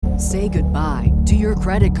Say goodbye to your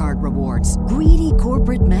credit card rewards. Greedy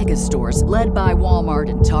corporate mega stores, led by Walmart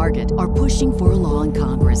and Target, are pushing for a law in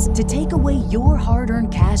Congress to take away your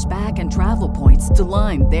hard-earned cash back and travel points to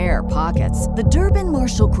line their pockets. The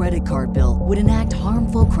Durbin-Marshall credit card bill would enact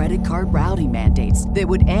harmful credit card routing mandates that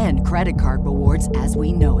would end credit card rewards as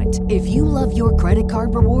we know it. If you love your credit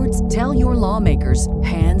card rewards, tell your lawmakers,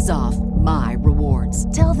 hands off my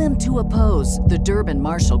rewards. Tell them to oppose the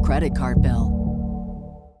Durbin-Marshall credit card bill.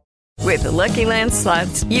 With the Lucky Land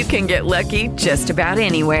Slots, you can get lucky just about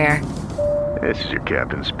anywhere. This is your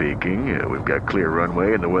captain speaking. We've got clear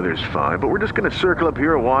runway and the weather's fine, but we're just going to circle up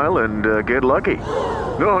here a while and get lucky.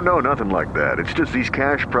 No, nothing like that. It's just these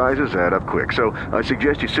cash prizes add up quick. So I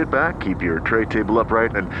suggest you sit back, keep your tray table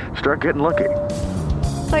upright, and start getting lucky.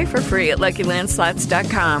 Play for free at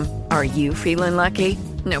LuckyLandSlots.com. Are you feeling lucky?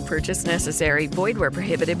 No purchase necessary. Void where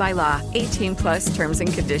prohibited by law. 18+ terms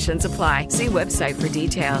and conditions apply. See website for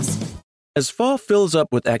details. As fall fills up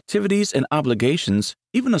with activities and obligations,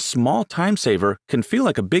 even a small time saver can feel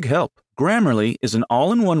like a big help. Grammarly is an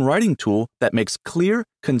all-in-one writing tool that makes clear,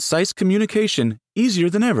 concise communication easier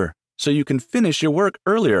than ever, so you can finish your work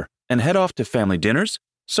earlier and head off to family dinners,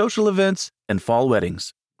 social events, and fall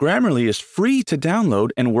weddings. Grammarly is free to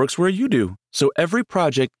download and works where you do, so every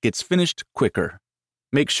project gets finished quicker.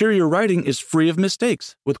 Make sure your writing is free of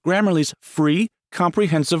mistakes with Grammarly's free,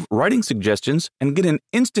 comprehensive writing suggestions and get an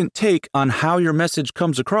instant take on how your message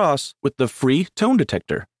comes across with the free tone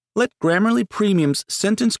detector. Let Grammarly Premium's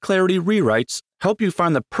sentence clarity rewrites help you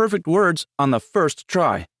find the perfect words on the first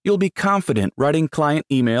try. You'll be confident writing client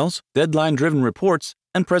emails, deadline-driven reports,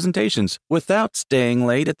 and presentations without staying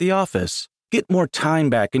late at the office. Get more time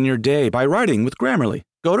back in your day by writing with Grammarly.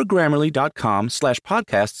 Go to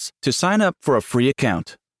Grammarly.com/podcasts to sign up for a free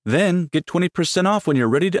account. Then get 20% off when you're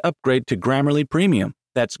ready to upgrade to Grammarly Premium.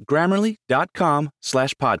 That's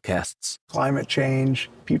Grammarly.com/podcasts. Climate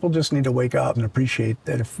change, people just need to wake up and appreciate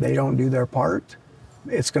that if they don't do their part,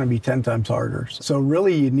 it's going to be 10 times harder. So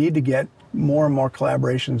really, you need to get more and more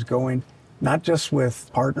collaborations going, not just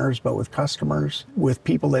with partners, but with customers, with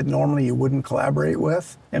people that normally you wouldn't collaborate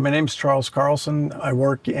with. And my name's Charles Carlson. I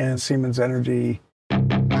work in Siemens Energy.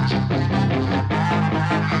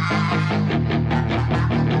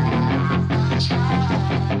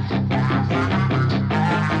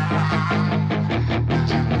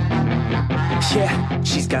 Yeah,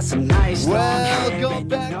 she's got some nice Welcome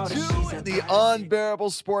back to the Unbearable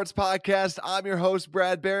Sports Podcast. I'm your host,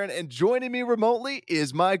 Brad Barron, and joining me remotely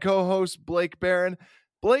is my co-host, Blake Barron.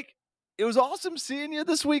 Blake, it was awesome seeing you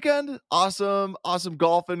this weekend. Awesome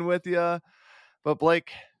golfing with you. But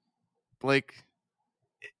Blake,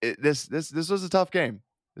 this was a tough game.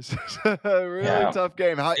 This is a really tough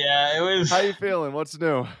game. It was. How you feeling? What's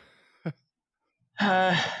new?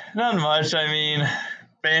 Not much. I mean,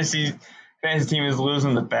 fantasy team is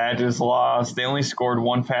losing. The Badgers lost. They only scored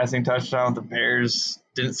one passing touchdown. The Bears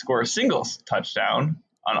didn't score a single touchdown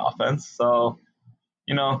on offense. So,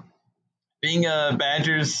 being a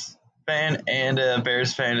Badgers fan and a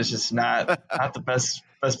Bears fan is just not the best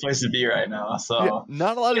place to be right now. So yeah,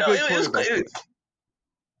 not a lot of good quarterbacks.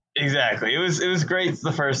 Exactly. It was great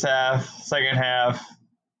the first half. Second half,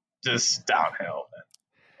 just downhill.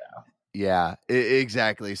 Yeah,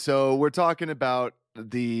 exactly. So we're talking about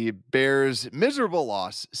the Bears' miserable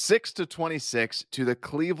loss, 6-26 to the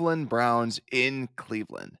Cleveland Browns in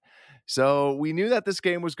Cleveland. So we knew that this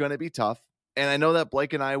game was going to be tough. And I know that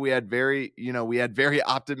Blake and I, we had very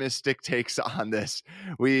optimistic takes on this.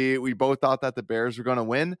 We both thought that the Bears were going to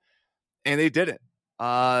win, and they didn't.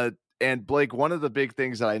 And Blake, one of the big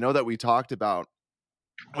things that I know that we talked about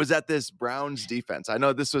was that this Browns defense. I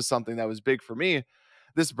know this was something that was big for me.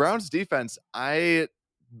 This Browns defense, I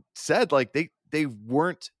said like they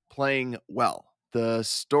weren't playing well. The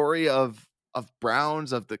story of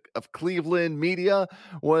Browns, of Cleveland media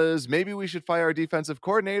was maybe we should fire our defensive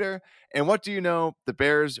coordinator. And what do you know? The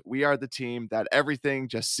Bears, we are the team that everything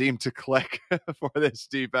just seemed to click for this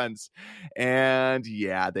defense. And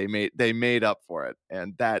yeah, they made up for it.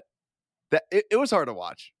 And that it was hard to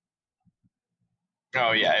watch.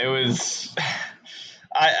 Oh yeah, it was.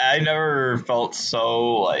 I never felt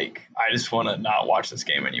so like I just want to not watch this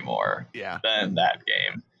game anymore. Yeah. Than that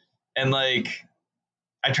game, and like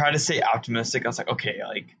I tried to stay optimistic. I was like, okay,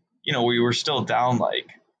 like we were still down like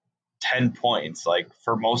 10 points like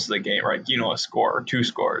for most of the game, right? A score or two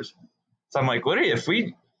scores. So I'm like, literally, if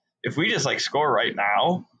we just like score right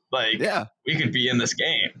now, like we could be in this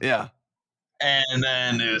game. Yeah. And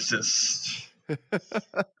then it was just,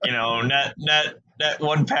 net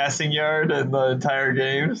one passing yard in the entire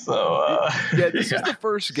game. So this is the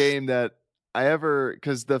first game that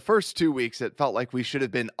because the first 2 weeks it felt like we should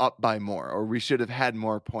have been up by more, or we should have had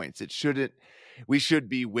more points. We should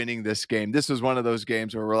be winning this game. This was one of those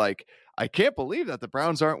games where we're like, I can't believe that the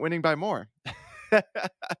Browns aren't winning by more.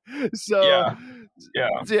 So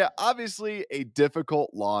yeah, obviously a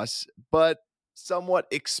difficult loss, but somewhat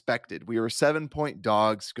expected. We were 7-point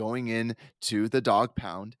dogs going into the dog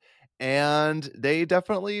pound, and they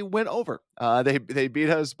definitely went over. They beat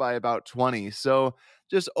us by about 20. So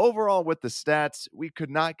just overall with the stats, we could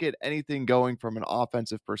not get anything going from an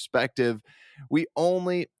offensive perspective. We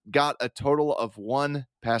only got a total of 1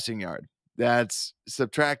 passing yard. That's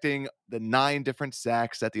subtracting the 9 different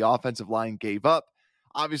sacks that the offensive line gave up.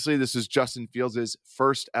 Obviously, this is Justin Fields'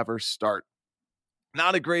 first ever start.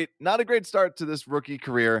 Not a great start to this rookie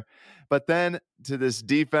career, but then to this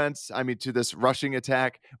defense, to this rushing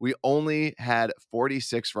attack, we only had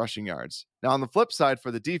 46 rushing yards. Now, on the flip side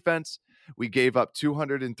for the defense, we gave up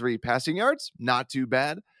 203 passing yards, not too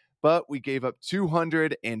bad, but we gave up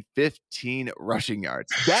 215 rushing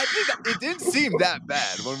yards. It didn't seem that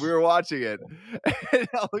bad when we were watching it. And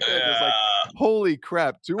I looked at this like, holy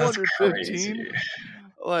crap, 215?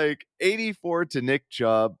 Like 84 to Nick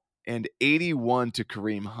Chubb and 81 to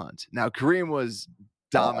Kareem Hunt. Now, Kareem was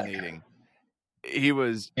dominating. He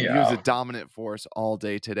was a dominant force all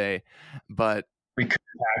day today, but we couldn't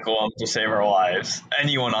tackle him to save our lives.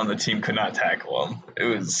 Anyone on the team could not tackle him. It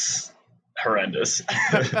was horrendous.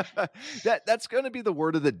 That's going to be the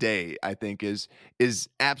word of the day, I think, is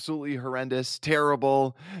absolutely horrendous,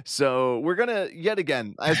 terrible. So we're going to, yet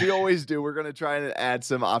again, as we always do, we're going to try and add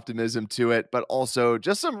some optimism to it, but also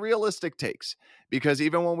just some realistic takes. Because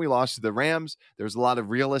even when we lost to the Rams, there's a lot of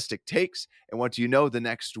realistic takes. And what do you know, the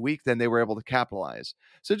next week, then they were able to capitalize.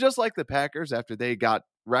 So just like the Packers, after they got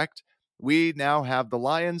wrecked, we now have the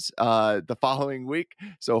Lions the following week.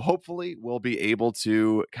 So hopefully we'll be able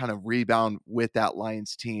to kind of rebound with that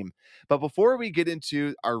Lions team. But before we get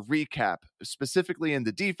into our recap, specifically in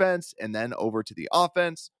the defense, and then over to the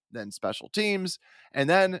offense, then special teams, and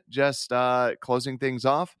then just closing things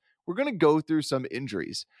off, we're going to go through some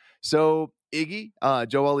injuries. So Iggy,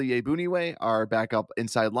 Joel Iyiegbuniwe, our backup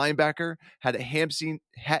inside linebacker, had a hamstring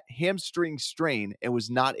strain and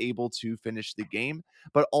was not able to finish the game.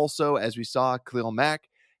 But also, as we saw, Khalil Mack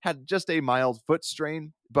had just a mild foot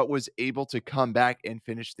strain, but was able to come back and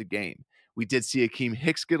finish the game. We did see Akeem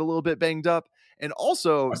Hicks get a little bit banged up. And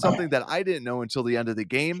also something that I didn't know until the end of the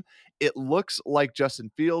game, it looks like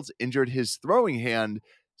Justin Fields injured his throwing hand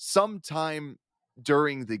sometime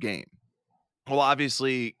during the game. We'll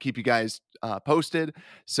obviously keep you guys posted.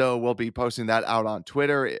 So we'll be posting that out on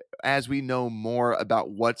Twitter as we know more about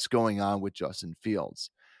what's going on with Justin Fields.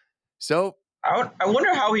 So I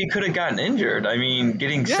wonder how he could have gotten injured.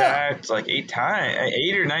 Getting sacked like 8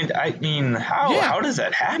 or 9. How does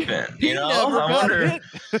that happen? I wonder.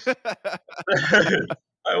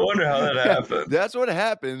 I wonder how that happened. That's what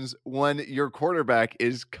happens when your quarterback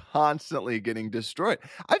is constantly getting destroyed.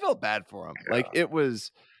 I felt bad for him. Yeah. Like it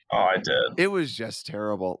was. Oh, I did. It was just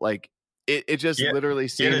terrible. Like it just literally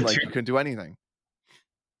seemed like you couldn't do anything.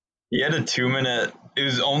 He had a 2-minute. It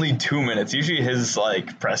was only 2 minutes. Usually his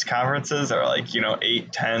press conferences are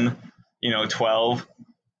 8, 10, 12.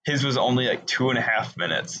 His was only 2.5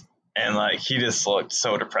 minutes, and he just looked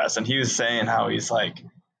so depressed. And he was saying how he's I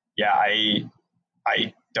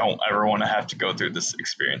don't ever want to have to go through this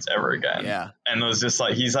experience ever again. Yeah. And it was just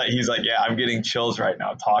he's like, yeah, I'm getting chills right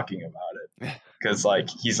now talking about it. Because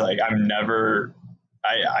he's I'm never,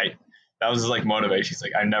 that was his motivation.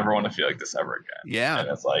 He's I never want to feel like this ever again. Yeah. And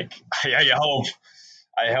it's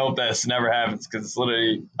I hope this never happens, because it's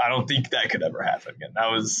literally, I don't think that could ever happen again. That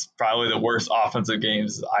was probably the worst offensive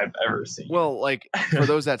games I've ever seen. Well, for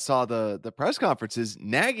those that saw the press conferences,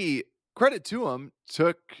 Nagy, credit to him,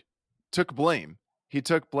 took blame. He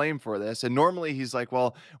took blame for this. And normally he's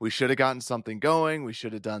well, we should have gotten something going. We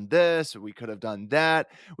should have done this. We could have done that.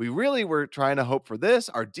 We really were trying to hope for this.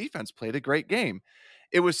 Our defense played a great game.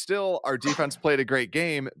 It was still our defense played a great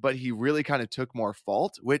game, but he really kind of took more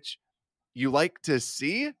fault, which you like to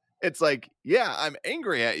see. It's yeah, I'm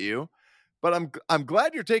angry at you, but I'm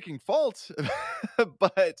glad you're taking fault.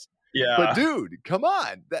 But dude, come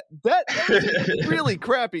on. That was a really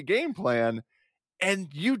crappy game plan. And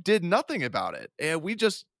you did nothing about it. And we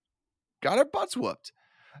just got our butts whooped.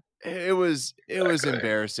 It was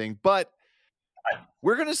embarrassing. But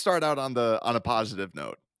we're going to start out on a positive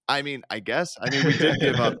note. I guess. We did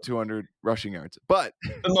give up 200 rushing yards, but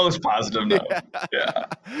the most positive note. Yeah.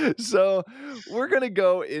 So we're going to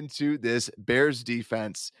go into this Bears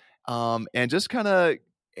defense and just kind of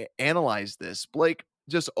analyze this. Blake,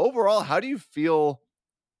 just overall, how do you feel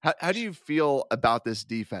How do you feel about this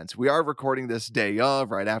defense? We are recording this day of,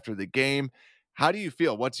 right after the game. How do you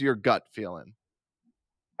feel? What's your gut feeling?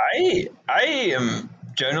 I am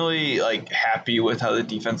generally like happy with how the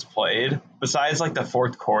defense played. Besides like the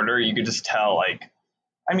fourth quarter, you could just tell like,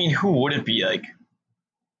 I mean, who wouldn't be like,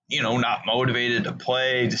 not motivated to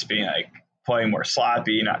play, just being like playing more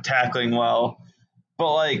sloppy, not tackling well.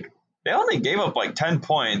 But like they only gave up like 10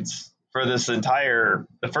 points for the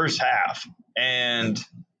first half. And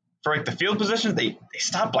for like the field position, they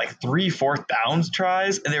stopped like 3 4th downs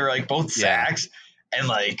tries, and they were like both sacks. And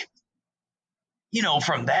like,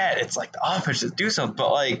 from that, it's like the offense should do something.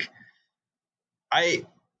 But like, I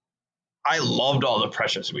loved all the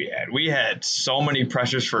pressures we had. We had so many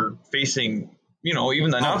pressures for facing,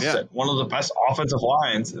 even the announced one of the best offensive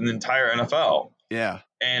lines in the entire NFL. Yeah.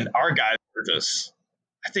 And our guys were just,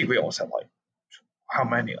 I think we almost had like, how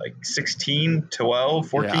many? Like 16, 12,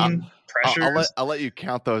 14 pressures? I'll let you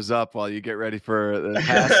count those up while you get ready for the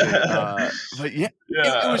passing. But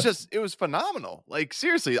it was phenomenal. Like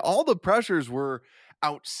seriously, all the pressures were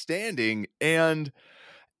outstanding. And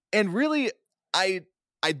really, I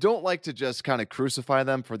don't like to just kind of crucify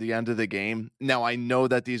them for the end of the game. Now, I know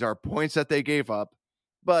that these are points that they gave up,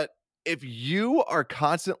 but if you are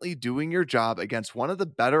constantly doing your job against one of the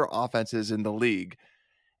better offenses in the league,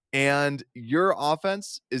 and your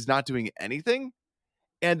offense is not doing anything,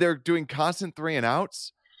 and they're doing constant 3 and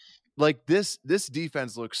outs, like this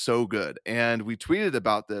defense looks so good. And we tweeted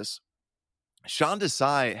about this. Sean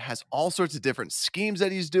Desai has all sorts of different schemes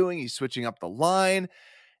that he's doing. He's switching up the line.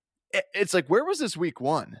 It's like, where was this week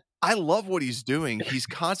 1? I love what he's doing. He's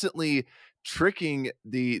constantly tricking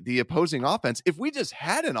the opposing offense. If we just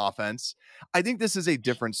had an offense, I think this is a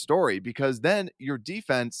different story, because then your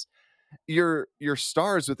defense, your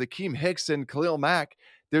stars with Akeem Hicks and Khalil Mack,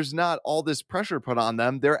 there's not all this pressure put on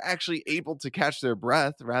them. They're actually able to catch their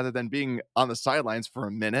breath rather than being on the sidelines for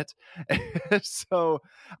a minute. So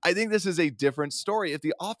I think this is a different story. If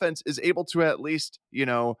the offense is able to at least,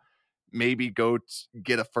 maybe go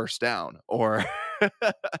get a first down or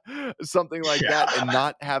something like that, and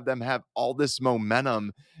not have them have all this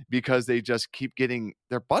momentum because they just keep getting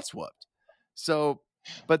their butts whooped. So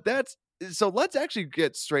let's actually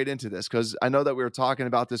get straight into this, because I know that we were talking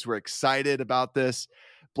about this. We're excited about this.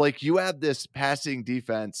 Blake, you have this passing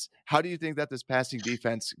defense. How do you think that this passing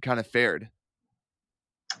defense kind of fared?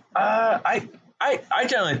 I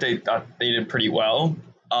generally think they did pretty well.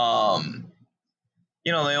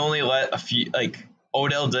 They only let a few, like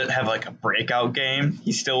Odell didn't have like a breakout game.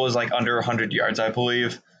 He still was like under 100 yards, I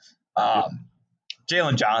believe.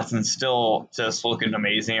 Jalen Johnson's still just looking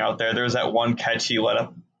amazing out there. There was that one catch he let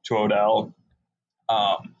up to Odell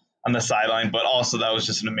on the sideline, but also that was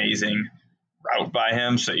just an amazing route by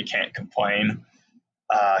him, so you can't complain.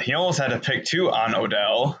 He almost had a pick 2 on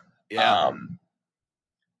Odell.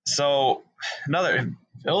 So another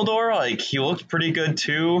Vildor, like he looked pretty good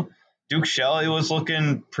too. Duke Shelley was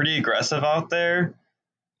looking pretty aggressive out there.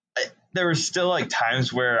 There were still like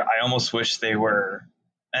times where I almost wish they were,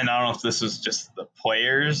 and I don't know if this was just the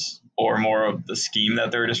players or more of the scheme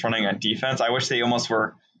that they were just running on defense. I wish they almost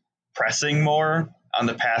were pressing more on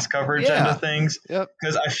the pass coverage end of things.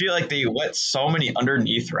 Because I feel like they let so many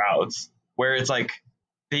underneath routes where it's like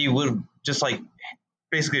they would just like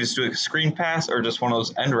basically just do a screen pass or just one of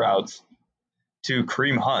those end routes to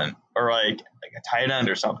Kareem Hunt or like a tight end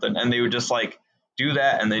or something, and they would just like do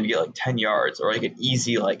that and then get like 10 yards or like an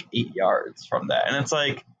easy like 8 yards from that. And it's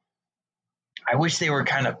like, I wish they were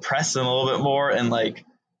kind of pressing a little bit more, and like,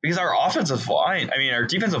 because our defensive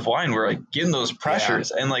line were like getting those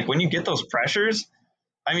pressures. And like when you get those pressures,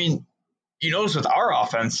 I mean, you notice with our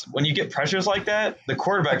offense, when you get pressures like that, the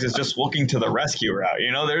quarterback is just looking to the rescue route.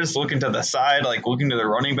 They're just looking to the side, like looking to their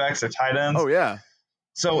running backs or tight ends. Oh yeah.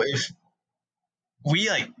 So if we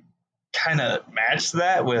like kind of match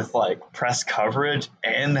that with like press coverage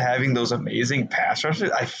and having those amazing pass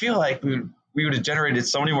rushes, I feel like we would have generated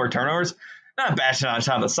so many more turnovers. Not bashing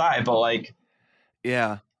on the side, but like,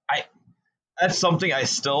 that's something I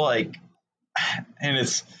still like, and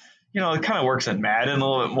it's, it kind of works in Madden a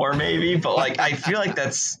little bit more maybe, but like, I feel like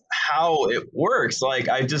that's how it works. Like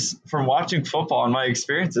from watching football and my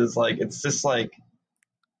experiences, like, it's just like,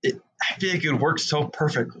 I feel like it works so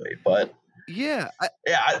perfectly, but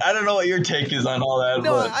I don't know what your take is on all that.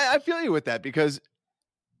 No, I feel you with that, because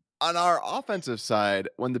on our offensive side,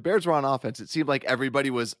 when the Bears were on offense, it seemed like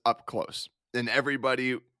everybody was up close and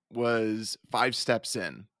everybody was 5 steps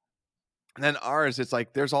in. And then ours, it's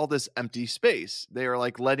like there's all this empty space. They are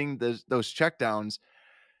like letting those checkdowns,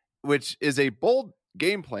 which is a bold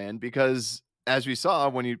game plan, because as we saw,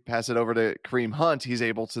 when you pass it over to Kareem Hunt, he's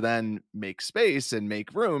able to then make space and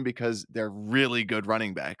make room because they're really good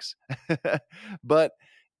running backs. But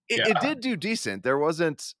it did do decent. There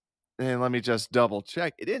wasn't, and let me just double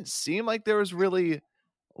check. It didn't seem like there was really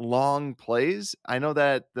long plays. I know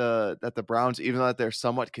that the Browns, even though they're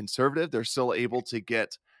somewhat conservative, they're still able to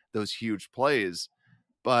get those huge plays.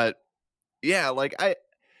 But yeah, like I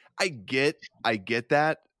get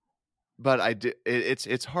that. But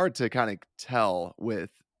it's hard to kind of tell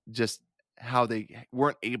with just how they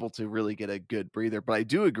weren't able to really get a good breather. But I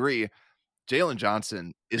do agree, Jalen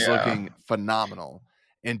Johnson is looking phenomenal.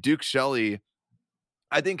 And Duke Shelley,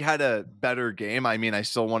 I think, had a better game. I mean, I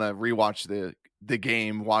still want to rewatch the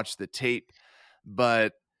game, watch the tape.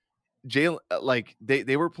 But Jalen, like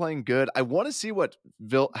they were playing good. I want to see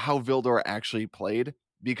how Vildor actually played,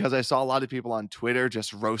 because I saw a lot of people on Twitter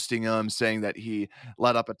just roasting him, saying that he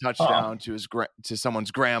let up a touchdown to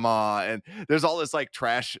someone's grandma, and there's all this like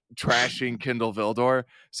trashing Kindle Vildor.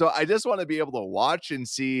 So I just want to be able to watch and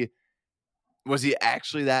see, was he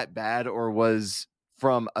actually that bad, or was,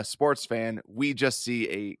 from a sports fan, we just see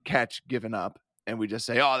a catch given up and we just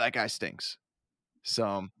say, oh, that guy stinks.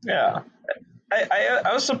 So yeah,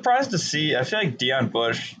 I was surprised to see. I feel like Deion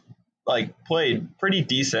Bush like played pretty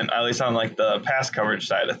decent, at least on like the pass coverage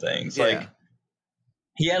side of things. Yeah. Like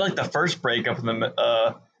he had like the first breakup in the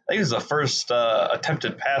I think it was the first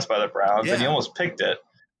attempted pass by the Browns, and he almost picked it.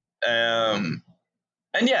 And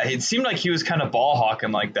yeah, it seemed like he was kind of ball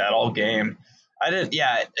hawking like that all game.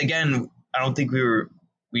 Again, I don't think we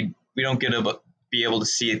don't get to be able to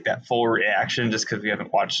see that full reaction just because we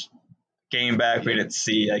haven't watched game back. We didn't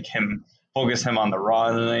see like focus him on the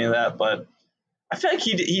run and any of that, but I feel like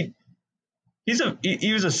he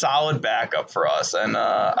was a solid backup for us, and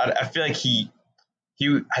I feel like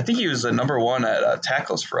I think he was the number one at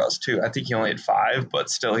tackles for us too. I think he only had 5, but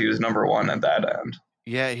still he was number one at that end.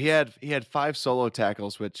 Yeah, he had 5 solo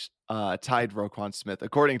tackles, which tied Roquan Smith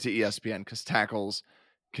according to ESPN, because tackles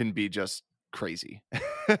can be just crazy.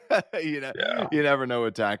 You never know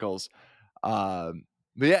with tackles.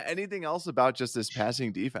 But yeah, anything else about just this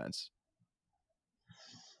passing defense?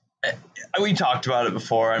 We talked about it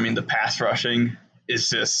before. I mean, the pass rushing is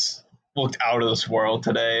just looked out of this world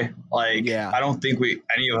today. Like, I don't think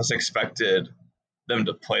any of us expected them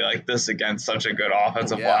to play like this against such a good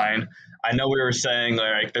offensive line. I know we were saying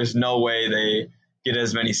like there's no way they get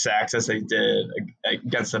as many sacks as they did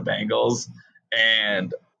against the Bengals,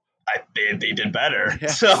 and they did better. Yeah,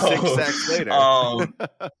 so 6 sacks later.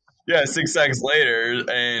 6 sacks later,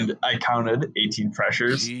 and I counted 18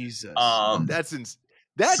 pressures. Jesus, that's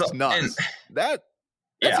nuts. That's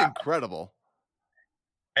incredible.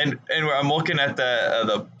 And I'm looking at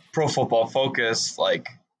the Pro Football Focus like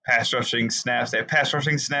pass rushing snaps. They have pass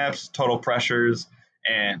rushing snaps, total pressures,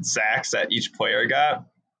 and sacks that each player got.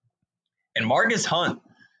 And Marcus Hunt,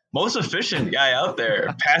 most efficient guy out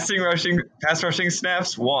there, pass rushing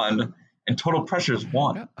snaps 1, and total pressures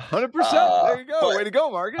 1. 100%. There you go. Way to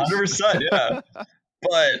go, Marcus. 100%. Yeah.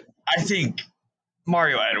 But I think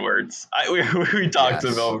Mario Edwards, we talked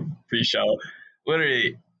about pre-show.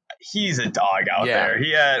 Literally, he's a dog out there.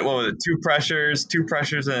 He had 2 pressures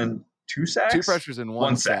and 2 sacks. 2 pressures and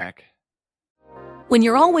 1 sack. When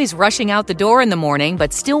you're always rushing out the door in the morning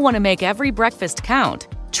but still want to make every breakfast count,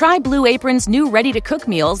 try Blue Apron's new ready-to-cook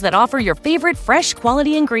meals that offer your favorite fresh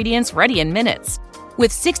quality ingredients ready in minutes.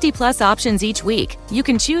 With 60-plus options each week, you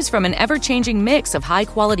can choose from an ever-changing mix of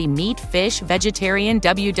high-quality meat, fish, vegetarian,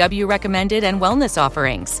 WW recommended, and wellness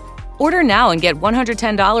offerings. Order now and get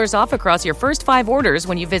 $110 off across your first 5 orders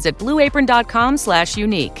when you visit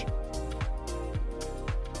blueapron.com/unique.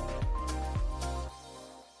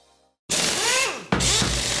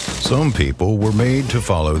 Some people were made to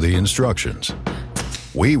follow the instructions.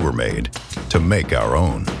 We were made to make our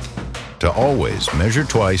own. To always measure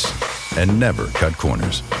twice and never cut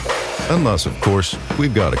corners. Unless, of course,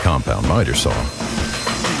 we've got a compound miter saw.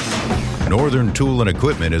 Northern Tool and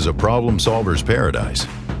Equipment is a problem solver's paradise.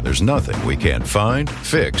 There's nothing we can't find,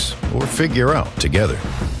 fix, or figure out together.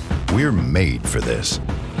 We're made for this.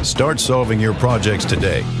 Start solving your projects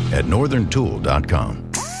today at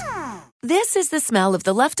northerntool.com. This is the smell of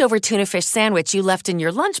the leftover tuna fish sandwich you left in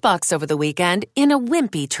your lunchbox over the weekend in a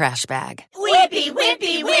wimpy trash bag. Wimpy,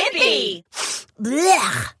 wimpy, wimpy!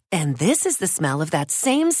 Blech! And this is the smell of that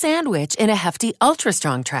same sandwich in a Hefty Ultra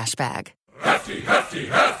Strong trash bag. Hefty, hefty,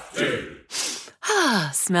 hefty!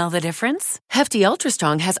 Smell the difference? Hefty Ultra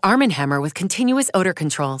Strong has Arm & Hammer with continuous odor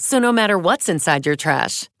control, so no matter what's inside your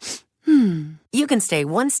trash, you can stay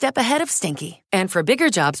one step ahead of stinky. And for bigger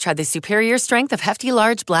jobs, try the superior strength of Hefty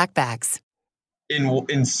Large Black Bags.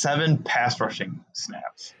 In 7 pass rushing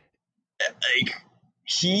snaps. like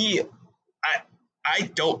I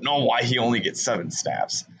don't know why he only gets 7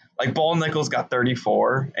 snaps. Like Ball Nichols got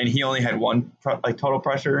 34 and he only had 1 total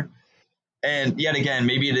pressure. And yet again,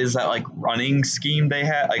 maybe it is that like running scheme they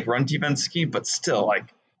had, like run defense scheme, but still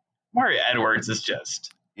like Mario Edwards is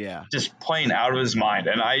just playing out of his mind.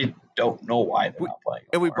 And I don't know why they're not playing.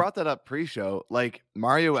 And we brought that up pre-show. Like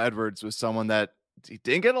Mario Edwards was someone that he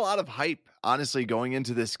didn't get a lot of hype, honestly, going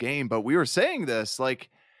into this game. But we were saying this, like,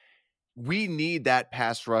 we need that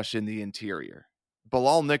pass rush in the interior.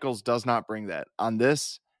 Bilal Nichols does not bring that on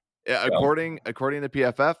this. According to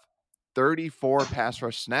PFF, 34 pass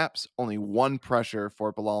rush snaps, only 1 pressure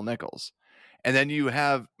for Bilal Nichols. And then you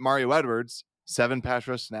have Mario Edwards, 7 pass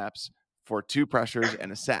rush snaps for 2 pressures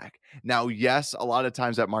and a sack. Now, yes, a lot of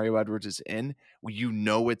times that Mario Edwards is in,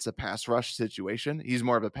 it's a pass rush situation. He's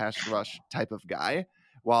more of a pass rush type of guy,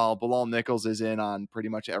 while Bilal Nichols is in on pretty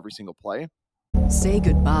much every single play. Say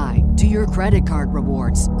goodbye to your credit card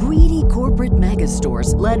rewards. Greedy corporate mega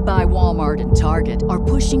stores, led by Walmart and Target, are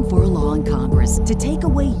pushing for a law in Congress to take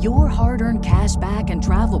away your hard-earned cash back and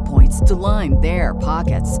travel points to line their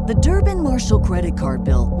pockets. The Durbin-Marshall credit card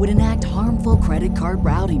bill would enact harmful credit card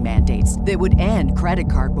routing mandates that would end credit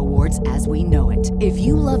card rewards as we know it. If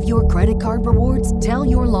you love your credit card rewards, tell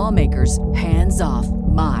your lawmakers, hands off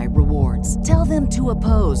my rewards. Tell them to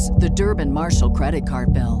oppose the Durbin-Marshall credit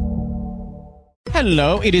card bill.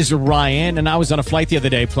 Hello, it is Ryan, and I was on a flight the other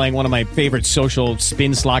day playing one of my favorite social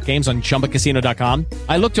spin slot games on ChumbaCasino.com.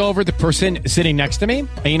 I looked over at the person sitting next to me,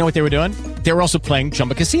 and you know what they were doing? They were also playing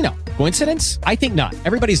Chumba Casino. Coincidence? I think not.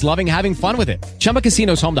 Everybody's loving having fun with it. Chumba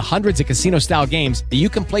Casino is home to hundreds of casino-style games that you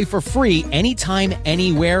can play for free anytime,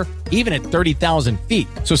 anywhere, even at 30,000 feet.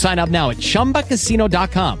 So sign up now at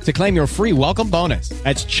ChumbaCasino.com to claim your free welcome bonus.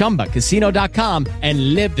 That's ChumbaCasino.com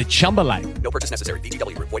and live the Chumba life. No purchase necessary.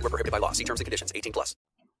 VGW. Void where prohibited by law. See terms and conditions. 18+.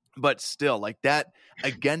 But still, like that,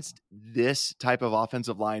 against this type of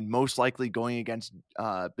offensive line, most likely going against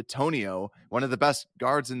Bitonio, one of the best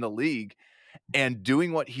guards in the league, and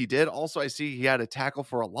doing what he did. Also, I see he had a tackle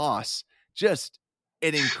for a loss. Just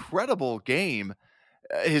an incredible game.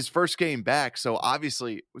 His first game back. So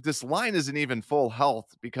obviously this line isn't even full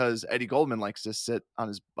health because Eddie Goldman likes to sit on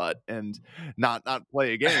his butt and not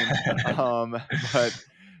play a game.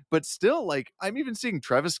 But still, like, I'm even seeing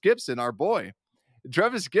Trevis Gibson, our boy.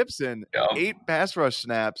 Trevis Gibson, 8 pass rush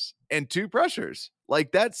snaps and 2 pressures.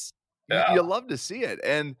 Like, that's, you love to see it.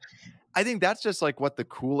 And I think that's just like what the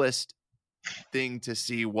coolest thing to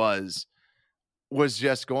see was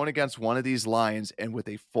just going against one of these lines, and with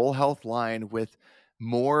a full health line with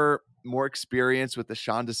more experience with the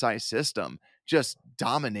Sean Desai system, just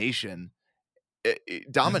domination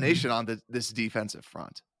on this defensive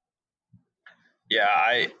front.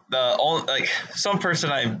 Yeah, some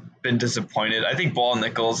person I've been disappointed. I think Ball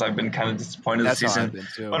Nichols, I've been kind of disappointed this season,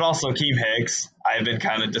 but also Keem Hicks, I've been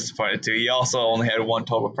kind of disappointed too. He also only had 1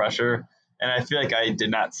 total pressure, and I feel like I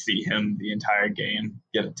did not see him the entire game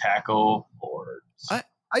get a tackle, or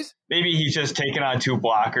maybe he's just taken on 2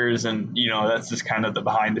 blockers, and that's just kind of the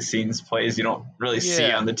behind the scenes plays you don't really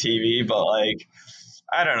see on the TV. But like,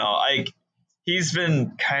 I don't know, like he's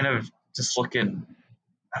been kind of just looking,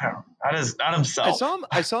 I don't know, not himself.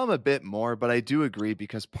 I saw him a bit more, but I do agree,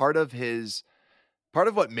 because part of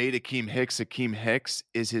what made Akeem Hicks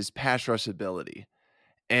is his pass rush ability.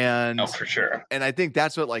 And for sure. And I think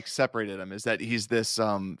that's what like separated him, is that he's this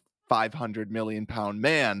 500 million pound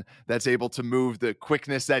man that's able to move the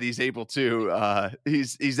quickness that he's able to.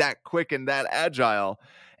 He's that quick and that agile.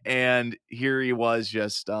 And here he was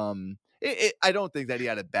just, I don't think that he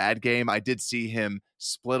had a bad game. I did see him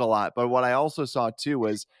split a lot, but what I also saw too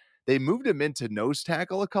was they moved him into nose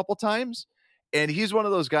tackle a couple times. And he's one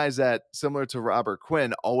of those guys that, similar to Robert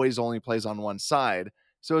Quinn, always only plays on one side.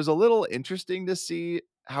 So it was a little interesting to see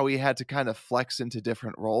how he had to kind of flex into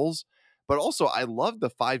different roles. But also, I love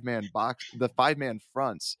the 5-man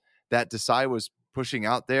fronts that Desai was pushing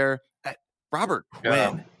out there. Robert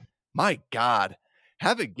Quinn, my God,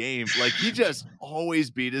 have a game. Like, he just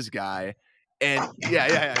always beat his guy. And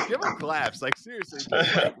yeah. Give him claps. Like, seriously,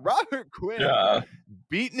 just like Robert Quinn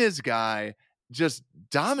beating his guy, just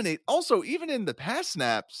dominate. Also, even in the pass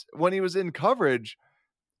snaps, when he was in coverage,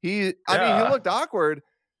 he looked awkward,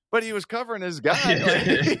 but he was covering his guy. Like,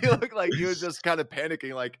 he looked like he was just kind of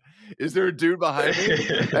panicking. Like, is there a dude behind me?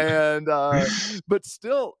 And, but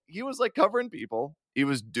still, he was like covering people. He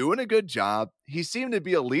was doing a good job. He seemed to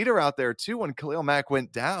be a leader out there too when Khalil Mack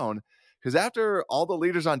went down, because after all the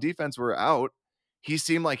leaders on defense were out, he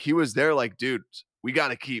seemed like he was there. Like, dude, we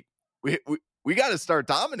got to start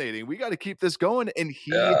dominating. We got to keep this going. And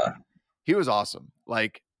he was awesome.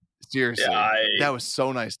 Like, Seriously, that was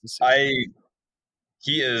so nice to see.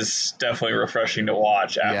 He is definitely refreshing to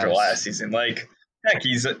watch after last season. Like, heck,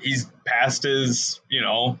 he's past his,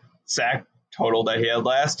 sack total that he had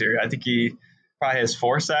last year. I think he probably has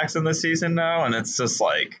 4 sacks in this season now, and it's just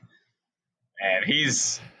like, man,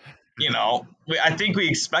 he's, I think we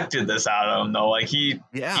expected this out of him though. Like he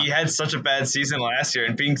had such a bad season last year,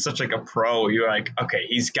 and being such like a pro, you're like, okay,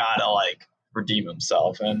 he's gotta like redeem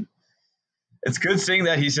himself, and it's good seeing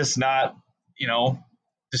that he's just not,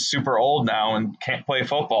 just super old now and can't play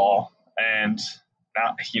football, and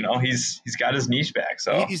now, he's got his niche back.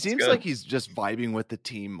 So he seems like he's just vibing with the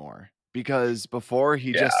team more, because before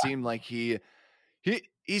he just seemed like he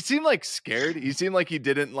seemed like scared. He seemed like he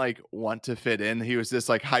didn't like want to fit in. He was this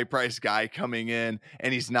like high priced guy coming in,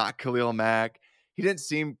 and he's not Khalil Mack. He didn't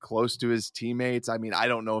seem close to his teammates. I mean, I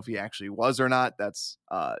don't know if he actually was or not. That's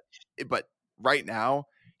but right now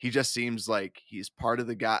he just seems like he's part of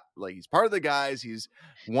the he's part of the guys. He's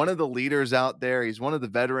one of the leaders out there. He's one of the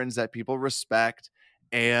veterans that people respect,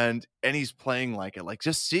 and he's playing like it. Like,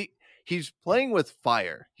 just see, he's playing with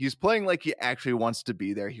fire. He's playing like he actually wants to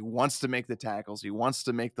be there. He wants to make the tackles. He wants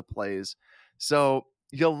to make the plays. So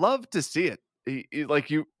you'll love to see it. You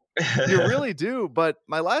really do. But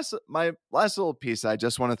my last little piece I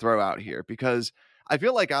just want to throw out here, because I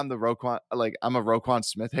feel like I'm a Roquan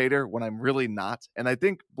Smith hater when I'm really not. And I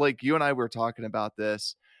think, Blake, you and I were talking about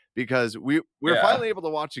this because we were finally able to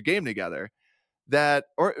watch a game together,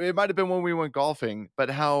 or it might have been when we went golfing, but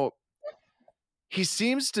how he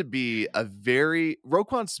seems to be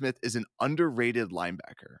Roquan Smith is an underrated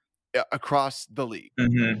linebacker across the league,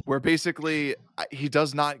 where basically he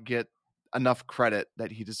does not get enough credit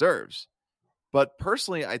that he deserves. But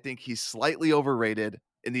personally, I think he's slightly overrated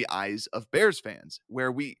in the eyes of Bears fans,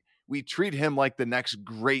 where we treat him like the next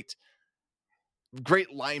great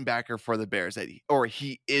linebacker for the Bears, or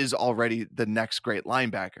he is already the next great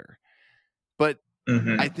linebacker. But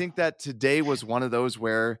I think that today was one of those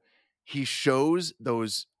where he shows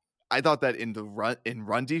those. I thought that in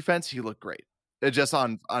run defense, he looked great. Just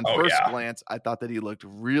on first glance, I thought that he looked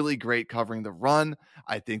really great covering the run.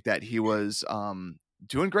 I think that he was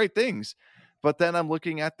doing great things. But then I'm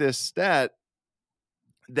looking at this stat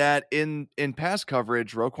that in pass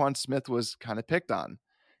coverage, Roquan Smith was kind of picked on.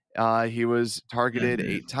 He was targeted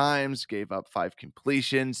 8 times, gave up 5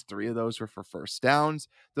 completions. 3 of those were for first downs.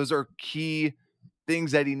 Those are key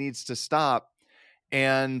things that he needs to stop.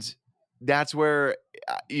 And that's where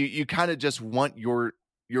you kind of just want your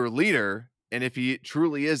leader. And if he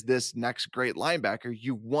truly is this next great linebacker,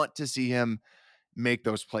 you want to see him make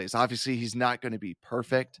those plays. Obviously, he's not going to be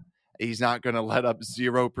perfect. He's not going to let up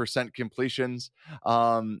 0% completions.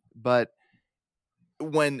 But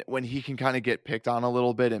when he can kind of get picked on a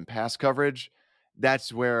little bit in pass coverage,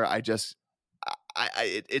 that's where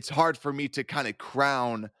it's hard for me to kind of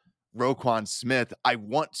crown Roquan Smith. I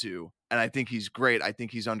want to, and I think he's great. I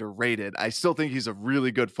think he's underrated. I still think he's a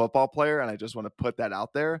really good football player, and I just want to put that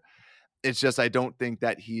out there. It's just, I don't think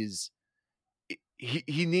that he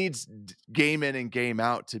needs game in and game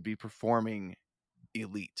out to be performing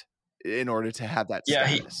elite in order to have that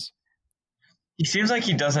status. He seems like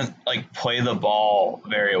he doesn't like play the ball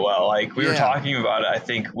very well. Like we were talking about it, I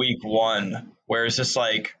think week 1, where it's just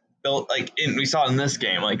like we saw in this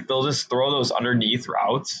game, like they'll just throw those underneath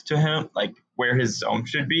routes to him, like where his zone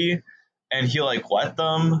should be, and he'll like let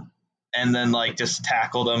them, and then like just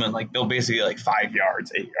tackle them, and like they'll basically like 5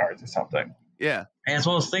 yards, 8 yards or something. Yeah. And it's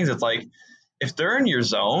one of those things. It's like, if they're in your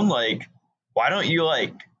zone, like why don't you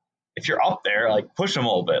like, if you're up there, like push him a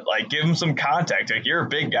little bit, like give him some contact. Like you're a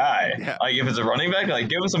big guy. Yeah. Like if it's a running back, like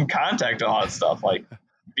give him some contact and all that stuff. Like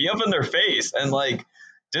be up in their face and like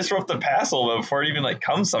disrupt the pass a little bit before it even like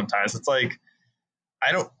comes sometimes. It's like,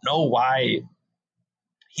 I don't know why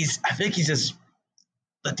I think he's just,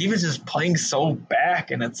 the defense is playing so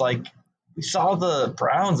back, and it's like, we saw the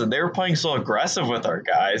Browns and they were playing so aggressive with our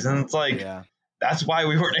guys. And it's like, that's why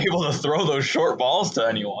we weren't able to throw those short balls to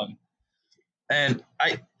anyone. And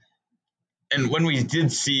when we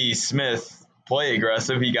did see Smith play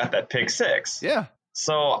aggressive, he got that pick 6. Yeah.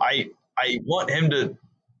 So I want him to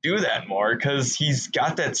do that more, because he's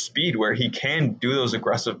got that speed where he can do those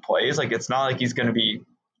aggressive plays. Like it's not like it's going to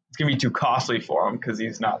be too costly for him because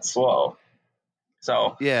he's not slow.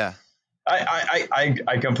 So yeah,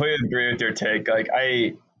 I completely agree with your take. Like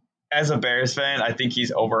as a Bears fan, I think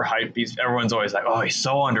he's overhyped. Everyone's always like, oh, he's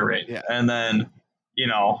so underrated. Yeah. And then,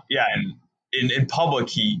 and in public,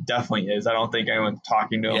 he definitely is. I don't think anyone's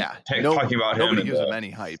talking to him, talking about him. Nobody gives him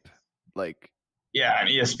any hype. Like, yeah, and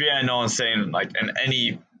ESPN, no one's saying like in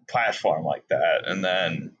any platform like that. And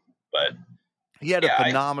then, but He had a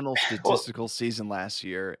phenomenal statistical season last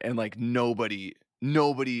year, and like nobody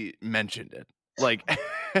mentioned it. Like,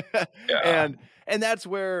 and that's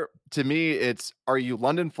where, to me, it's, are you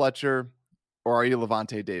London Fletcher or are you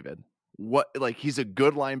Levante David? What, like, he's a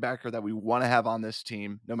good linebacker that we want to have on this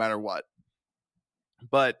team no matter what.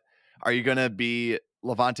 But are you going to be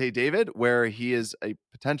Levante David, where he is a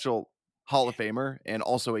potential Hall of Famer and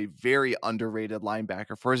also a very underrated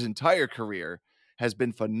linebacker for his entire career, has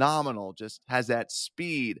been phenomenal, just has that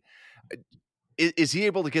speed. Is he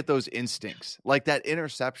able to get those instincts? Like that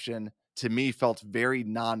interception to me felt very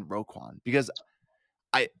non-Roquan, because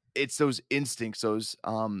it's those instincts, those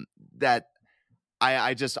that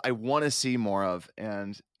I want to see more of.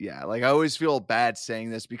 And yeah, like I always feel bad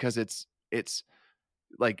saying this because it's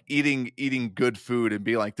like eating good food and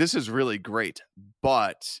be like, this is really great,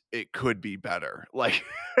 but it could be better. Like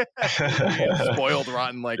spoiled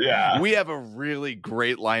rotten. Like, we have a really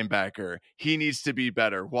great linebacker. He needs to be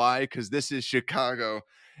better. Why? Because this is Chicago,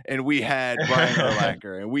 and we had Brian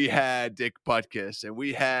Urlacher, and we had Dick Butkus, and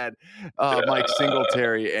we had Mike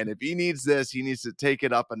Singletary. And if he needs this, he needs to take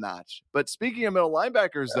it up a notch. But speaking of middle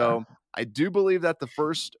linebackers, though, I do believe that the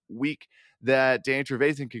first week that Danny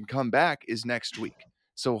Trevathan can come back is next week.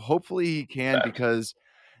 So hopefully he can, because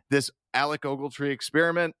this Alec Ogletree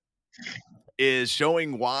experiment is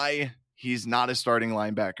showing why he's not a starting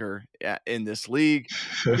linebacker in this league.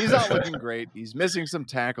 He's not looking great. He's missing some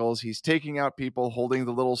tackles. He's taking out people holding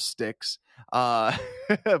the little sticks,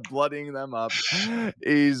 blooding them up.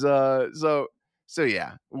 He's so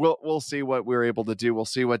yeah, we'll see what we're able to do. We'll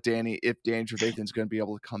see what Danny Trevathan's going to be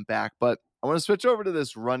able to come back. But I want to switch over to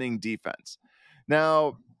this running defense.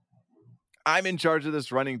 Now, I'm in charge of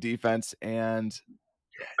this running defense, and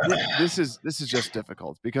this is just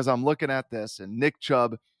difficult because I'm looking at this, and Nick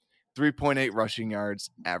Chubb, 3.8 rushing yards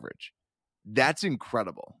average. That's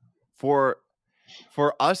incredible. For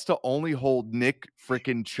us to only hold Nick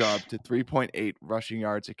freaking Chubb to 3.8 rushing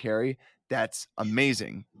yards a carry, that's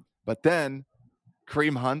amazing. But then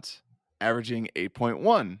Kareem Hunt averaging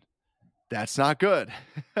 8.1. That's not good.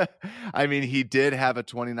 I mean, he did have a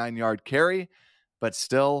 29-yard carry, but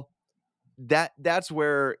still, that's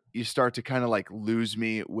where you start to kind of like lose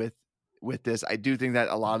me with this. I do think that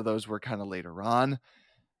a lot of those were kind of later on,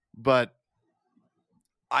 but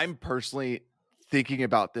I'm personally thinking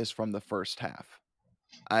about this from the first half.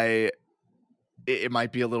 It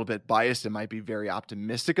might be a little bit biased. It might be very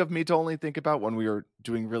optimistic of me to only think about when we were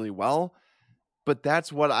doing really well, but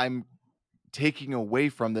that's what I'm taking away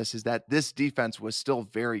from this, is that this defense was still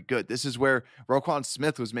very good. This is where Roquan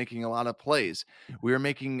Smith was making a lot of plays. We were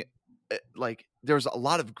making, like, there's a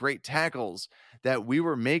lot of great tackles that we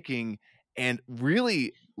were making and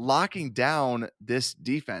really locking down this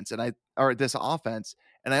defense or this offense.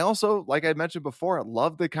 And I also, like I mentioned before,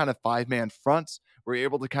 love the kind of 5-man fronts. We're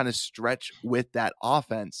able to kind of stretch with that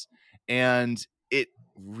offense, and it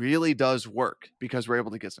really does work because we're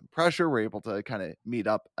able to get some pressure. We're able to kind of meet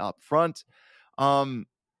up front.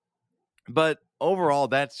 But overall,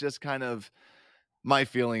 that's just kind of my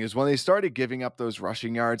feeling, is when they started giving up those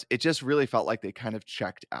rushing yards, it just really felt like they kind of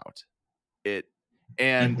checked out.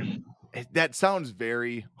 That sounds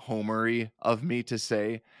very homery of me to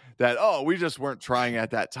say that, oh, we just weren't trying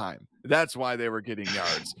at that time. That's why they were getting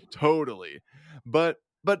yards. Totally. But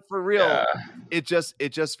for real, it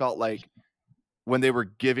just felt like when they were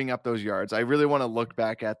giving up those yards, I really want to look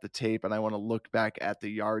back at the tape, and I want to look back at the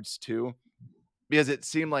yards too, because it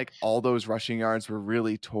seemed like all those rushing yards were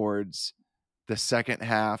really towards the second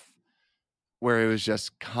half, where it was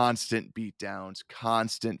just constant beatdowns,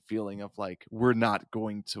 constant feeling of like, we're not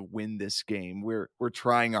going to win this game. We're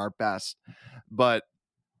trying our best. But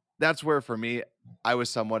that's where, for me, I was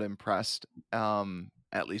somewhat impressed,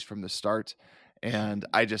 at least from the start. And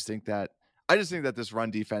I just think that this run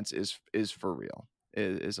defense is for real,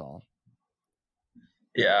 is all.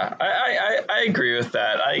 Yeah, I agree with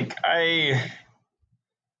that.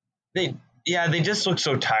 They just look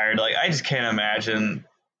so tired. Like, I just can't imagine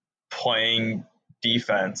playing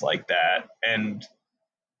defense like that and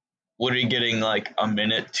literally getting like a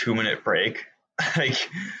 2-minute break. Like,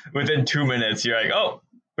 within 2 minutes, you're like, oh,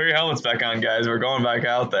 put your helmets back on, guys. We're going back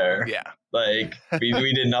out there. Yeah. Like,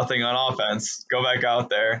 we did nothing on offense. Go back out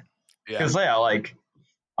there. Because, like,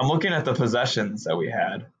 I'm looking at the possessions that we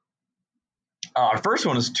had. Our first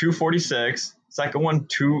one is 246. Second one,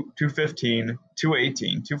 215,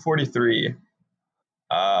 218, 243.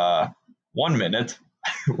 1 minute,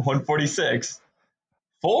 146.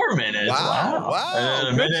 4 minutes. Wow.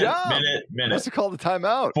 And then a minute. Must have called the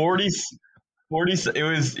timeout. 40. It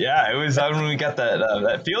was when we got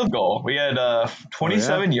that field goal. We had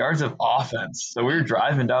 27 yards of offense. So we were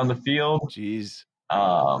driving down the field. Jeez.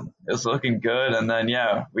 It was looking good, and then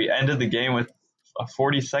we ended the game with a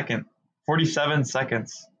 47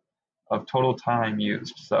 seconds of total time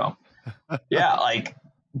used. So like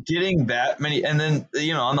getting that many, and then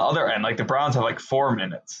on the other end, like the Browns have like 4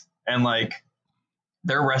 minutes, and like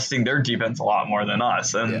they're resting their defense a lot more than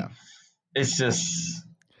us, and it's just.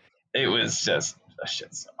 It was just a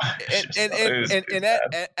shit show. And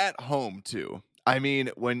at home too. I mean,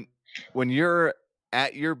 when you're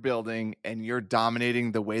at your building and you're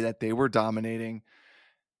dominating the way that they were dominating,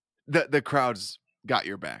 the crowd's got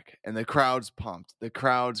your back, and the crowd's pumped. The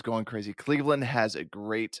crowd's going crazy. Cleveland has a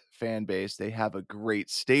great fan base. They have a great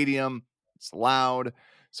stadium. It's loud.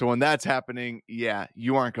 So when that's happening,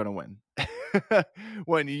 you aren't going to win.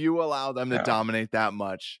 When you allow them to dominate that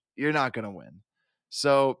much, you're not going to win.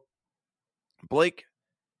 So Blake,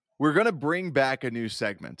 we're going to bring back a new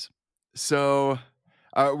segment. So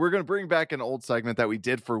we're going to bring back an old segment that we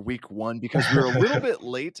did for week 1 because we were a little bit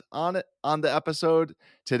late on the episode.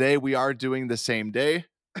 Today we are doing the same day.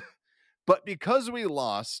 But because we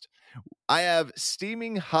lost, I have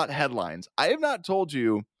steaming hot headlines. I have not told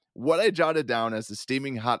you what I jotted down as the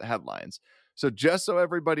steaming hot headlines. So just so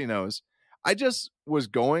everybody knows, I just was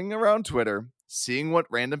going around Twitter, seeing what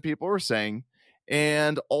random people were saying,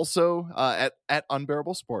 and also at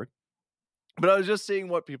Unbearable Sport. But I was just seeing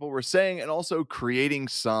what people were saying and also creating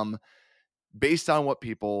some based on what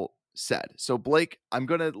people said. So Blake, I'm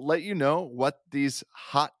going to let you know what these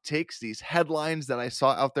hot takes, these headlines that I saw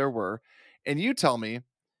out there were. And you tell me,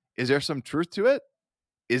 is there some truth to it?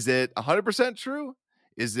 Is it 100% true?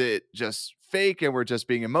 Is it just fake and we're just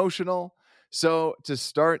being emotional? So to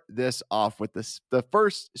start this off with the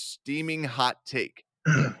first steaming hot take,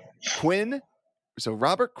 Quinn. So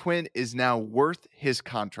Robert Quinn is now worth his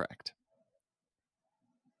contract.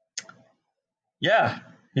 Yeah,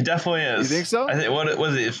 he definitely is. You think so? I think what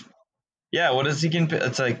was it? What is he getting?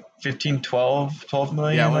 It's like 12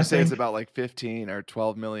 million. Yeah, I want to say it's about like 15 or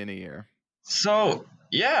 12 million a year. So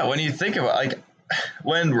when you think about like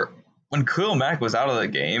when Khalil Mack was out of the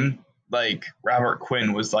game, like Robert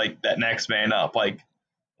Quinn was like that next man up. Like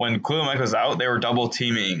when Khalil Mack was out, they were double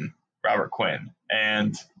teaming Robert Quinn,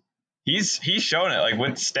 and he's shown it like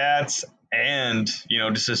with stats and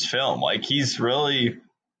just his film. Like he's really,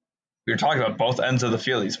 we were talking about both ends of the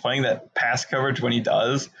field. He's playing that pass coverage when he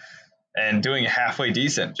does and doing a halfway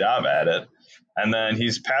decent job at it. And then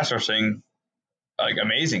he's pass rushing like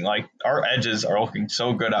amazing. Like our edges are looking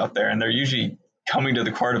so good out there, and they're usually coming to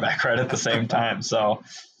the quarterback right at the same time. So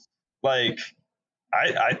like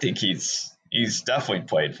I think he's definitely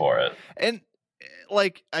played for it. And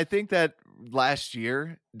like I think that last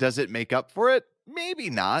year, does it make up for it? Maybe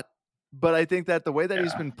not. But I think that the way that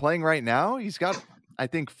he's been playing right now, he's got, I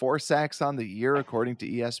think, 4 sacks on the year, according to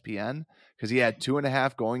ESPN, because he had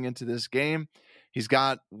 2.5 going into this game. He's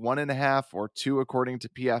got 1.5 or 2, according to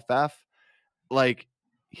PFF. Like,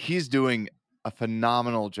 he's doing a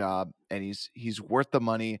phenomenal job, and he's worth the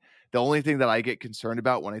money. The only thing that I get concerned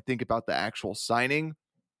about when I think about the actual signing,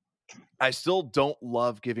 I still don't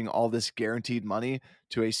love giving all this guaranteed money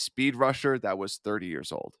to a speed rusher that was 30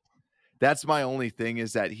 years old. That's my only thing,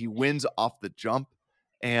 is that he wins off the jump,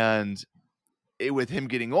 and with him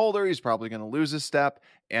getting older, he's probably going to lose a step,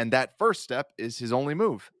 and that first step is his only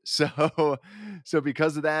move. So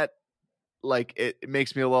because of that, like it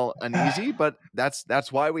makes me a little uneasy, but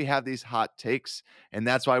that's why we have these hot takes, and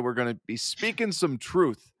that's why we're going to be speaking some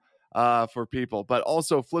truth for people. But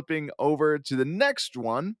also flipping over to the next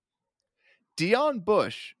one, Deion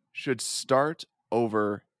Bush should start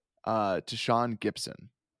over Tashaun Gibson.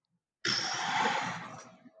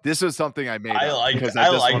 This was something I made. I like this one. I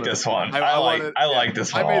like this one.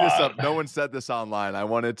 I made this up. No one said this online. I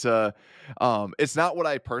wanted to. It's not what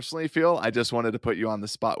I personally feel. I just wanted to put you on the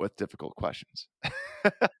spot with difficult questions.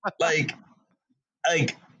 like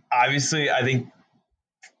obviously, I think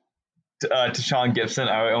Tashaun Gibson.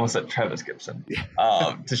 I almost said Travis Gibson.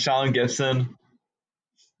 Tashaun Gibson,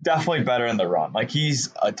 definitely better in the run. Like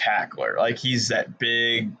he's a tackler. Like he's that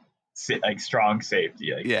big, like strong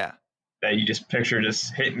safety. Like, that you just picture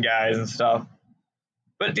just hitting guys and stuff.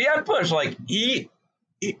 But Deion Bush, like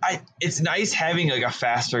it's nice having like a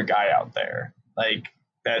faster guy out there. Like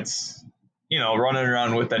that's, running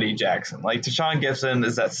around with Eddie Jackson. Like Tashaun Gibson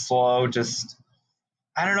is that slow, just,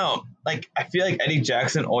 I don't know. Like I feel like Eddie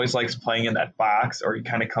Jackson always likes playing in that box, or he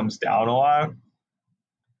kind of comes down a lot.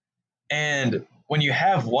 And when you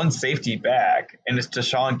have one safety back and it's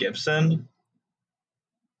Tashaun Gibson,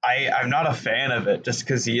 I'm not a fan of it just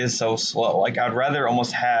because he is so slow. Like, I'd rather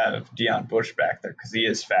almost have Deon Bush back there because he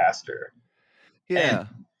is faster. Yeah.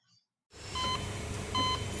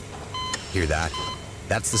 Hear that?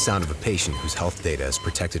 That's the sound of a patient whose health data is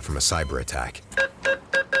protected from a cyber attack.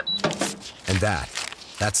 And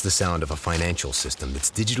that's the sound of a financial system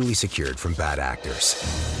that's digitally secured from bad actors.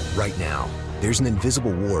 Right now, there's an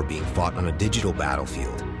invisible war being fought on a digital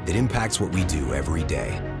battlefield that impacts what we do every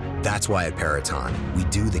day. That's why at Peraton, we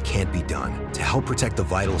do the can't be done to help protect the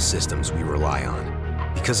vital systems we rely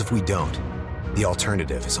on. Because if we don't, the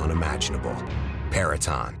alternative is unimaginable.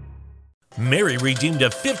 Peraton. Mary redeemed a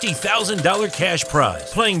 $50,000 cash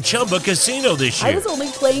prize playing Chumba Casino this year. I was only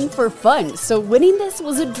playing for fun, so winning this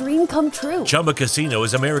was a dream come true. Chumba Casino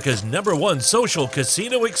is America's #1 social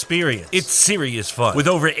casino experience. It's serious fun. With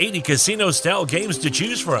over 80 casino-style games to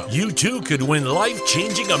choose from, you too could win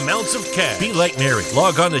life-changing amounts of cash. Be like Mary.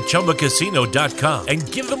 Log on to ChumbaCasino.com and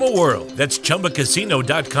give them a whirl. That's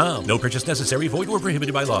ChumbaCasino.com. No purchase necessary. Void where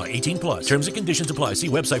prohibited by law. 18+. Terms and conditions apply. See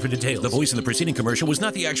website for details. The voice in the preceding commercial was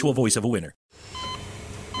not the actual voice of a winner.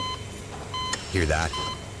 Hear that?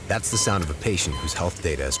 That's the sound of a patient whose health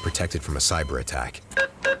data is protected from a cyber attack.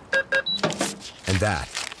 And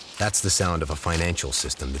that's the sound of a financial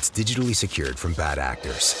system that's digitally secured from bad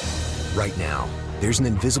actors. Right now, there's an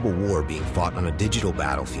invisible war being fought on a digital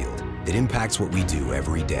battlefield that impacts what we do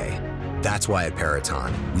every day. That's why at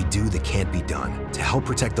Peraton, we do the can't be done to help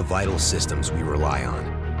protect the vital systems we rely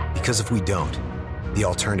on. Because if we don't, the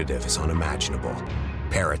alternative is unimaginable.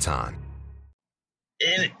 Peraton.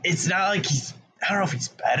 And it's not like I don't know if he's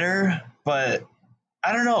better, but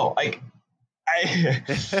I don't know. Like,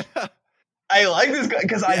 I like this guy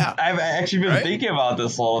because I've actually been thinking about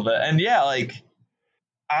this a little bit. And yeah, like,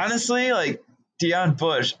 honestly, like, Deon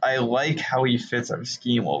Bush, I like how he fits our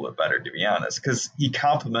scheme a little bit better, to be honest, because he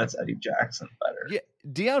complements Eddie Jackson better. Yeah,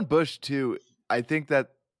 Deon Bush, too. I think that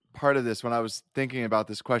part of this, when I was thinking about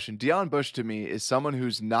this question, Deon Bush to me is someone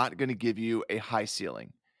who's not going to give you a high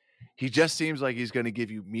ceiling. He just seems like he's going to give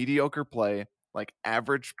you mediocre play, like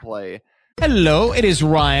average play. Hello, it is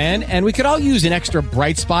Ryan, and we could all use an extra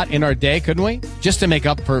bright spot in our day, couldn't we? Just to make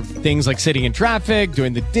up for things like sitting in traffic,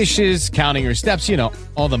 doing the dishes, counting your steps, you know,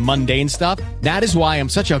 all the mundane stuff. That is why I'm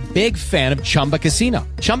such a big fan of Chumba Casino.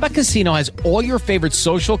 Chumba Casino has all your favorite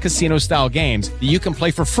social casino-style games that you can play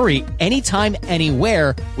for free anytime,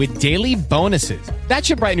 anywhere with daily bonuses. That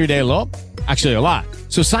should brighten your day a little. Actually, a lot.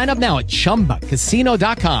 So sign up now at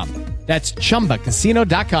ChumbaCasino.com. That's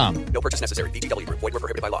ChumbaCasino.com. No purchase necessary. VGW Group. Void where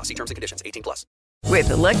prohibited by law. See terms and conditions. 18+. With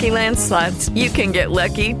the Lucky Land Slots, you can get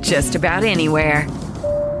lucky just about anywhere.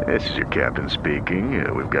 This is your captain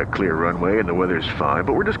speaking. We've got clear runway and the weather's fine,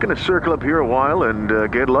 but we're just going to circle up here a while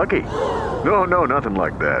and get lucky. No, nothing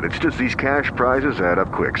like that. It's just these cash prizes add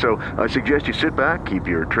up quick. So I suggest you sit back, keep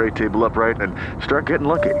your tray table upright, and start getting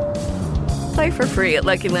lucky. Play for free at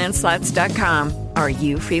LuckyLandSlots.com. Are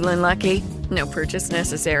you feeling lucky? No purchase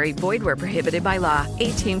necessary. Void where prohibited by law.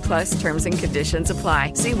 18+ terms and conditions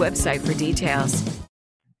apply. See website for details.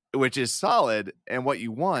 Which is solid and what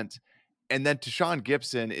you want. And then Tashaun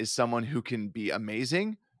Gipson is someone who can be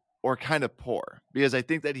amazing or kind of poor, because I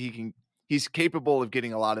think that he's capable of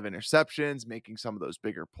getting a lot of interceptions, making some of those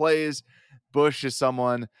bigger plays. Bush is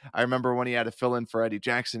someone, I remember when he had to fill in for Eddie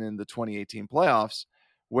Jackson in the 2018 playoffs,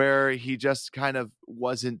 where he just kind of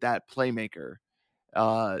wasn't that playmaker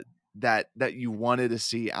that you wanted to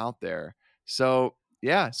see out there. So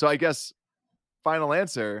I guess final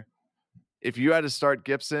answer, if you had to start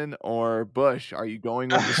Gipson or Bush, are you going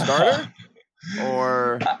with the starter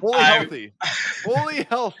or fully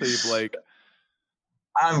healthy Blake?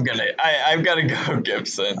 I've got to go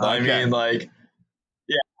Gipson. Okay. I mean, like,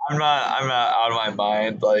 yeah, I'm not out of my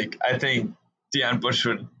mind. Like, I think Deon Bush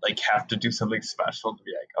would like have to do something special to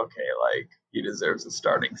be like, okay, like he deserves a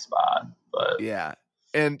starting spot. But yeah.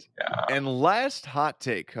 And last hot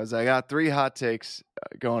take, because I got 3 hot takes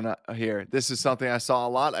going on here. This is something I saw a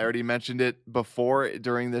lot. I already mentioned it before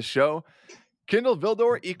during this show. Kindle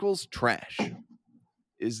Vildor equals trash.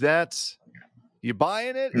 Is that, you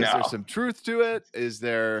buying it? Is there some truth to it?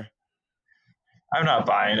 I'm not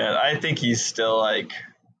buying it. I think he's still like,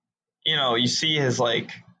 you know, you see his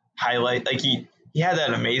like highlight, like he had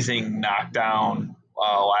that amazing knockdown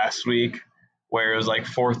last week where it was like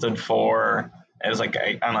 4th and 4. It was like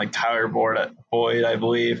on like Tyler Boyd, I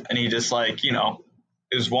believe. And he just like, you know,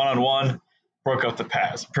 it was 1-on-1, broke up the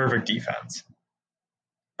pass, perfect defense.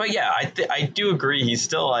 But yeah, I do agree. He's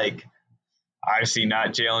still like, obviously not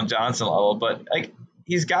Jalen Johnson level, but like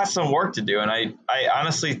he's got some work to do. And I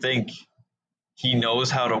honestly think he knows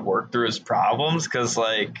how to work through his problems. Cause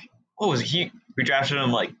like, what was he We drafted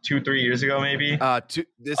him like 2-3 years ago, maybe.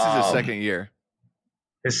 This is his second year.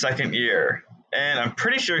 His second year, and I'm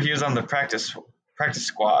pretty sure he was on the practice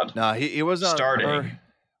squad. No, he was starting.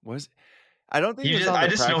 I don't think he was on the I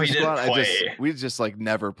just know he didn't squad. play. We just like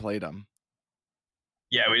never played him.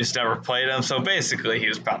 Yeah, we just never played him. So basically, he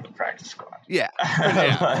was on the practice squad. Yeah, pretty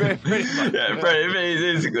much. Yeah,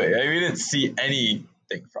 basically. We didn't see anything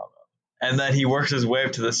from him, and then he works his way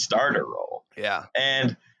up to the starter role. Yeah,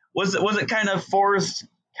 and was it kind of forced?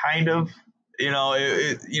 Kind of,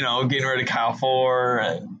 getting rid of Kyle Fuller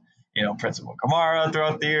and Principal Kamara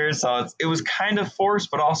throughout the years. So it was kind of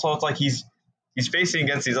forced, but also it's like he's facing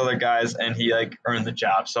against these other guys, and he like earned the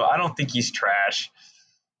job. So I don't think he's trash.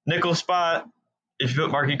 Nickel spot. If you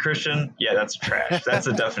put Marquis Christian, yeah, that's trash. That's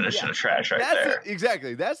the definition of trash there.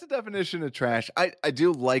 Exactly. That's the definition of trash. I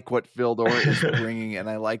do like what Fildor is bringing, and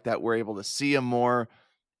I like that we're able to see him more.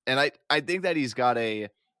 And I think that he's got a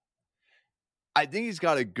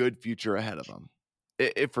good future ahead of him.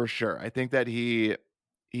 It for sure. I think that he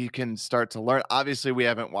can start to learn. Obviously, we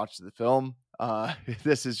haven't watched the film.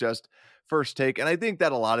 This is just first take. And I think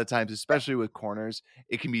that a lot of times, especially with corners,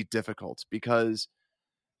 it can be difficult because,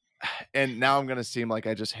 and now I'm going to seem like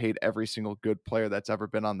I just hate every single good player that's ever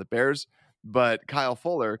been on the Bears, but Kyle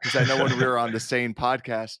Fuller, because I know when we were on the same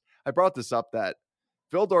podcast, I brought this up that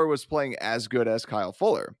Fildor was playing as good as Kyle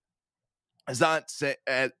Fuller. It's not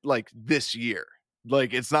like this year.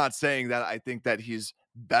 Like, it's not saying that I think that he's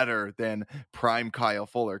better than prime Kyle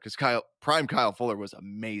Fuller, because prime Kyle Fuller was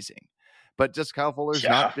amazing. But just Kyle Fuller's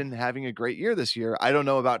not been having a great year this year. I don't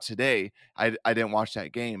know about today. I didn't watch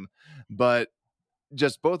that game, but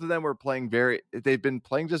just both of them were playing they've been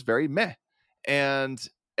playing just very meh. And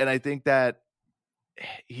I think that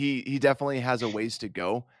he definitely has a ways to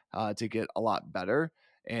go to get a lot better.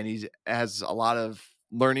 And he has a lot of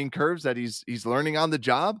learning curves that he's learning on the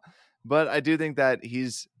job. But I do think that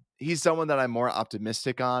he's someone that I'm more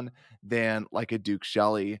optimistic on than like a Duke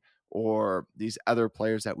Shelley or these other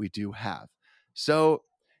players that we do have. So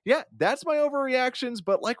yeah, that's my overreactions.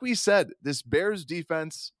 But like we said, this Bears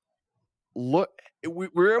defense, we're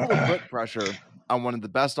able to put pressure on one of the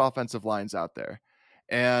best offensive lines out there.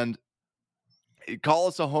 And call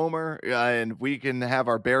us a homer and we can have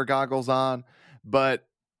our bear goggles on, but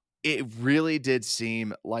it really did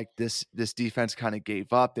seem like this defense kind of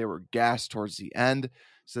gave up. They were gassed towards the end.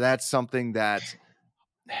 So that's something that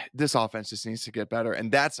this offense just needs to get better. And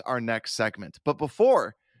that's our next segment. But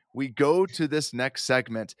before we go to this next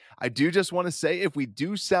segment, I do just want to say, if we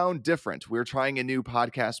do sound different, we're trying a new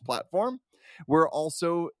podcast platform. We're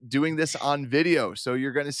also doing this on video. So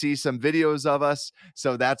you're going to see some videos of us.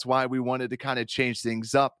 So that's why we wanted to kind of change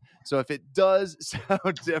things up. So if it does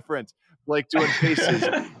sound different, like doing faces,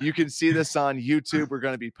 you can see this on YouTube. We're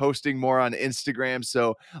going to be posting more on Instagram.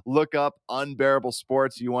 So look up Unbearable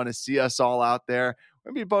Sports. You want to see us all out there.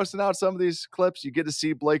 We're going to be posting out some of these clips. You get to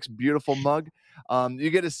see Blake's beautiful mug.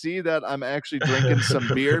 You get to see that I'm actually drinking some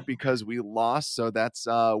beer because we lost. So that's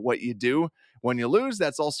what you do when you lose.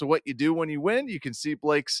 That's also what you do when you win. You can see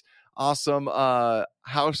Blake's awesome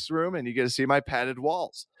house room, and you get to see my padded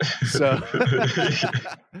walls. So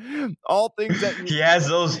all things that he has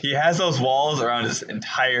those walls around his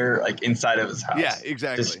entire inside of his house. Yeah,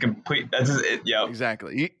 exactly. Just complete. That's just it. Yeah,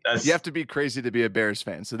 exactly. You have to be crazy to be a Bears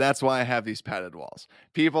fan. So that's why I have these padded walls.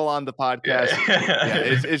 People on the podcast,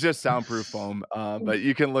 it's just soundproof foam. But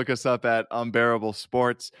you can look us up at Unbearable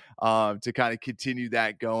Sports to kind of continue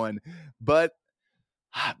that going. But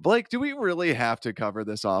Blake, do we really have to cover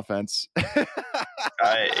this offense?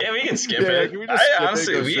 Yeah, we can skip it. Can we just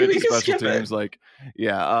honestly, we can skip teams, it.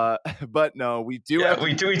 But no, we do. Yeah,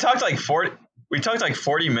 we talked like 40. We talked like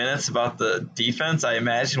 40 minutes about the defense. I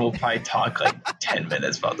imagine we'll probably talk like 10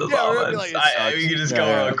 minutes about this offense. We can just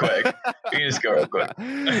go real quick. We can just go real quick.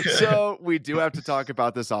 So we do have to talk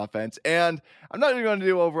about this offense, and I'm not even going to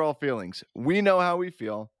do overall feelings. We know how we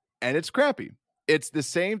feel, and it's crappy. It's the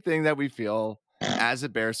same thing that we feel as a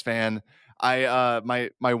Bears fan. My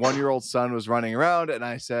 1-year-old son was running around, and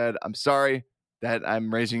I said, I'm sorry that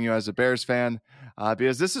I'm raising you as a Bears fan,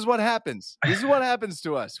 because this is what happens. This is what happens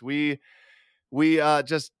to us. We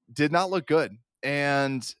just did not look good.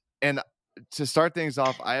 And to start things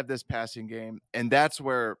off, I have this passing game, and that's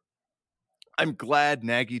where I'm glad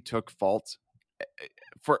Nagy took fault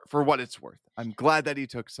for what it's worth. I'm glad that he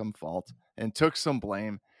took some fault and took some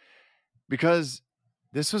blame, because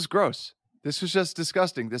this was gross. This was just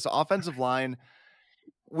disgusting. This offensive line,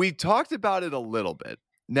 we talked about it a little bit.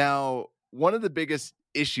 Now, one of the biggest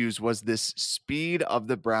issues was this speed of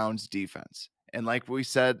the Browns defense. And like we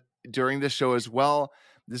said during the show as well,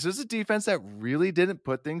 this is a defense that really didn't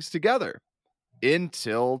put things together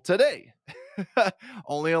until today.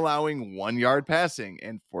 only allowing 1 yard passing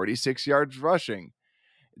and 46 yards rushing.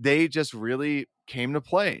 They just really came to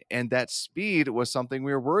play. And that speed was something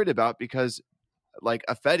we were worried about because, like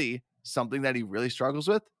Ifedi, something that he really struggles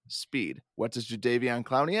with, speed. What does Jadeveon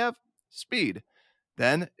Clowney have? Speed.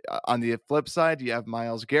 Then on the flip side, you have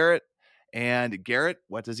Myles Garrett. And Garrett,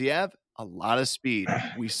 what does he have? A lot of speed.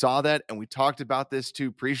 We saw that, and we talked about this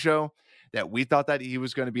too pre-show, that we thought that he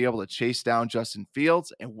was going to be able to chase down Justin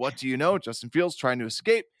Fields. And what do you know? Justin Fields, trying to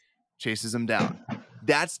escape, chases him down.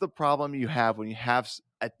 That's the problem you have when you have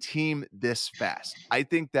a team this fast. I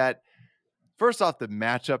think that, first off, the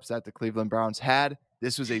matchups that the Cleveland Browns had,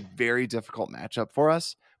 this was a very difficult matchup for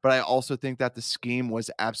us. But I also think that the scheme was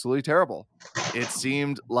absolutely terrible. It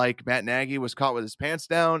seemed like Matt Nagy was caught with his pants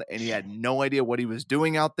down and he had no idea what he was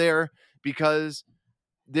doing out there, because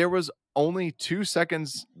there was only 2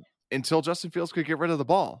 seconds until Justin Fields could get rid of the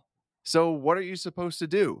ball. So what are you supposed to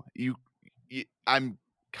do? I'm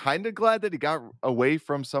kind of glad that he got away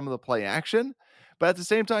from some of the play action, but at the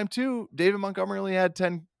same time too, David Montgomery only had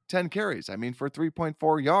 10 carries. I mean, for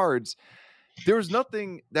 3.4 yards, there was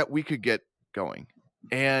nothing that we could get going.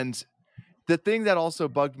 And the thing that also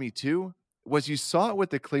bugged me too was you saw it with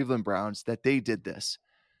the Cleveland Browns that they did this.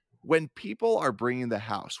 When people are bringing the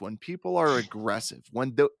house, when people are aggressive,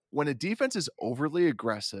 when a defense is overly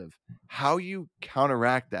aggressive, how you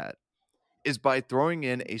counteract that is by throwing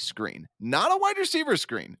in a screen, not a wide receiver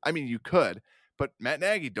screen. I mean, you could, but Matt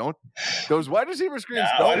Nagy, those wide receiver screens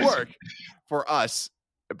don't work for us,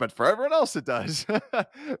 but for everyone else it does.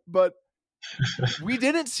 But we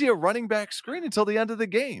didn't see a running back screen until the end of the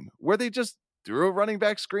game, where they just threw a running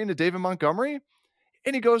back screen to David Montgomery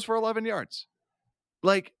and he goes for 11 yards.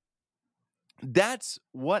 Like, that's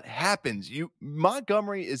what happens.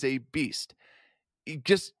 Montgomery is a beast. You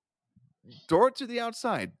just throw it to the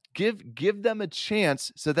outside. Give them a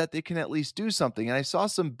chance so that they can at least do something. And I saw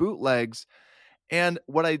some bootlegs, and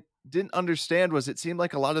what I didn't understand was it seemed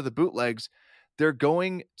like a lot of the bootlegs, they're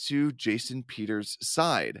going to Jason Peters'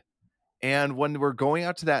 side. And when we're going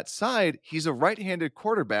out to that side, he's a right-handed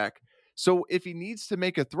quarterback. So if he needs to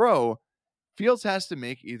make a throw, Fields has to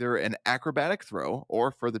make either an acrobatic throw,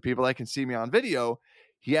 or for the people that can see me on video,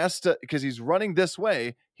 he has to, because he's running this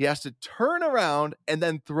way, he has to turn around and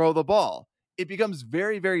then throw the ball. It becomes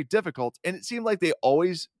very, very difficult. And it seemed like they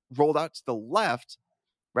always rolled out to the left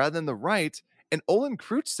rather than the right. And Olin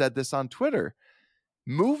Kreutz said this on Twitter: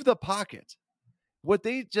 move the pocket. What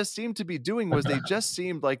they just seemed to be doing was they just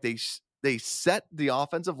seemed like they set the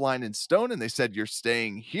offensive line in stone and they said, you're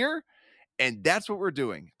staying here. And that's what we're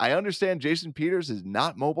doing. I understand Jason Peters is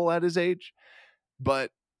not mobile at his age,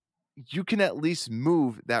 but you can at least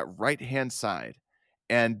move that right-hand side.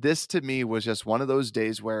 And this to me was just one of those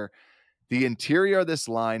days where the interior of this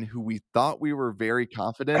line, who we thought we were very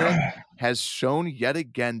confident in, has shown yet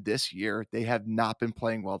again this year they have not been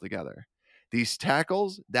playing well together. These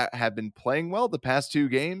tackles that have been playing well the past 2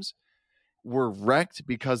 games were wrecked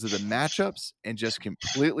because of the matchups and just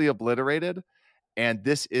completely obliterated. And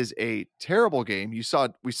this is a terrible game. We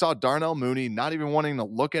saw Darnell Mooney not even wanting to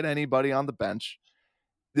look at anybody on the bench.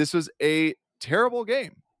 This was a terrible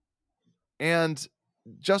game. And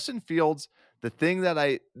Justin Fields, the thing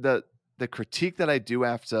that the critique that I do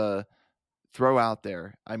have to throw out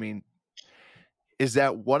there, I mean, is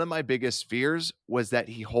that one of my biggest fears was that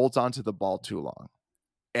he holds onto the ball too long.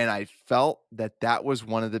 And I felt that was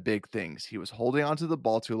one of the big things. He was holding onto the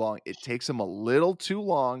ball too long. It takes him a little too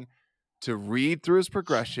long to read through his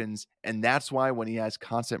progressions. And that's why when he has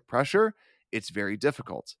constant pressure, it's very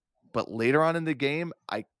difficult. But later on in the game,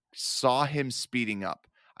 I saw him speeding up.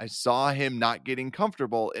 I saw him not getting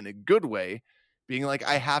comfortable in a good way, being like,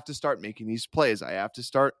 I have to start making these plays. I have to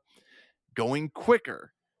start going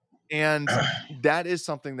quicker. And that is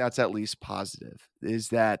something that's at least positive, is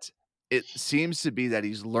that it seems to be that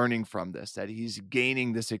he's learning from this, that he's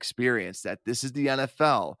gaining this experience, that this is the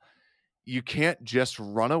NFL. You can't just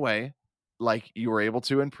run away like you were able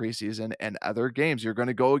to in preseason and other games. You're going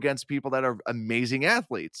to go against people that are amazing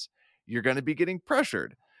athletes. You're going to be getting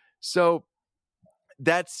pressured. So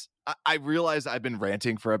I realize I've been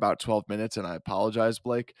ranting for about 12 minutes and I apologize,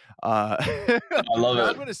 Blake. I love it.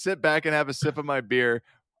 I'm going to sit back and have a sip of my beer.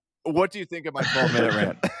 What do you think of my 12-minute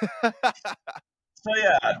rant? So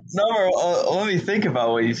yeah, let me think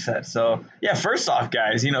about what you said. So yeah, first off,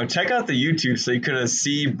 guys, check out the YouTube so you could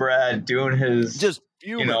see Brad doing his his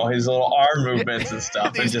little arm movements and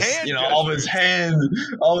stuff, and just all his hand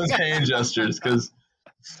gestures, because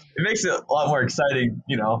it makes it a lot more exciting.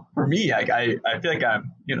 For me, I feel like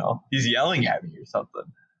I'm he's yelling at me or something.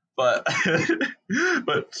 But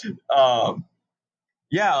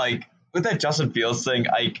yeah, like with that Justin Fields thing,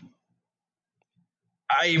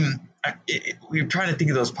 we're trying to think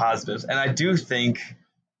of those positives, and I do think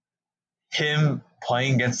him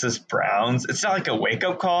playing against this Browns, it's not like a wake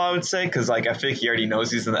up call, I would say, because like I think he already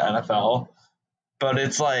knows he's in the NFL, but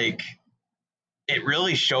it's like it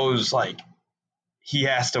really shows like he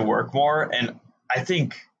has to work more. And I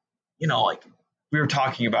think, like we were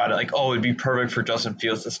talking about it, like, oh, it'd be perfect for Justin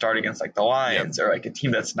Fields to start against like the Lions or like a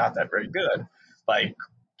team that's not that very good, like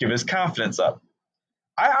give his confidence up.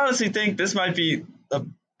 I honestly think this might be a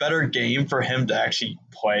better game for him to actually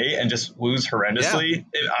play and just lose horrendously. Yeah.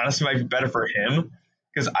 It honestly might be better for him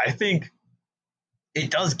because I think it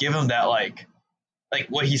does give him that like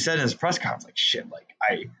what he said in his press conference, like shit, like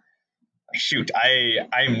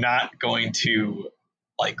I'm not going to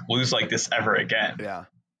like lose like this ever again. Yeah.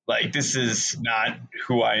 Like this is not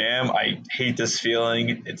who I am. I hate this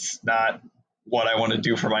feeling. It's not what I want to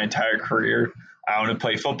do for my entire career. I want to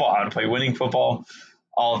play football. I want to play winning football,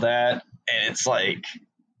 all that. And it's like,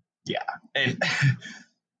 yeah. And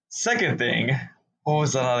second thing, what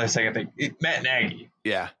was another second thing? Matt Nagy.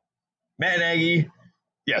 Yeah. Matt Nagy,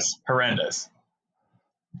 yes, horrendous.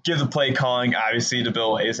 Give the play calling, obviously, to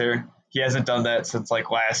Bill Lazor. He hasn't done that since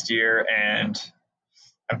like last year, and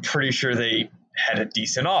I'm pretty sure they had a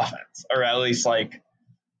decent offense, or at least like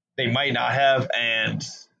they might not have. And,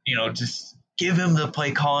 just give him the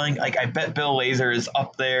play calling. Like I bet Bill Lazor is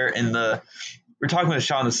up there in we're talking with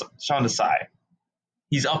Sean Desai.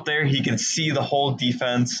 He's up there. He can see the whole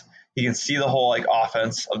defense. He can see the whole like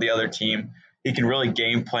offense of the other team. He can really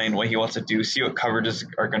game plan what he wants to do, see what coverages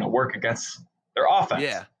are going to work against their offense.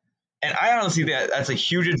 Yeah. And I honestly think that's a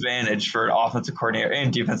huge advantage for an offensive coordinator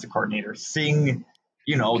and defensive coordinator, seeing,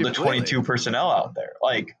 the 22 personnel out there,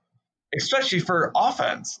 like, especially for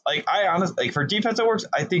offense. Like I honestly, like for defense, it works.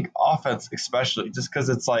 I think offense, especially just because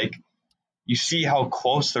it's like, you see how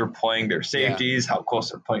close they're playing their safeties, how close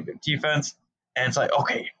they're playing their defense. And it's like,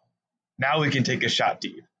 okay, now we can take a shot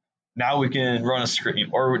deep. Now we can run a screen,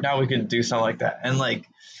 or now we can do something like that. And like,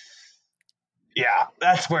 yeah,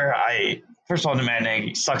 that's where first of all, Matt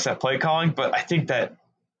Nagy sucks at play calling, but I think that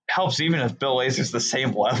helps even if Bill Lazor's the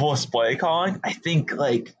same level as play calling. I think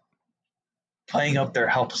like playing up there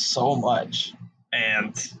helps so much.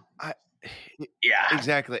 And yeah,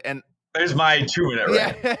 exactly. And there's my 2-minute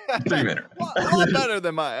rant. 3-minute. A lot better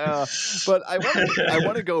than my. But I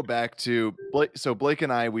want to go back to Blake. So Blake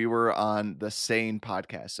and I, we were on the Sane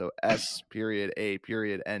podcast. So S.A.N.E.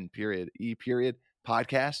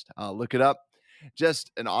 podcast. Look it up.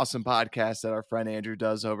 Just an awesome podcast that our friend Andrew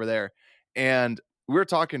does over there. And we were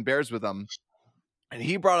talking Bears with him, and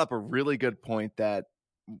he brought up a really good point that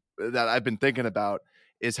I've been thinking about.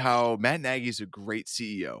 Is how Matt Nagy's a great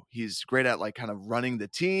CEO. He's great at like kind of running the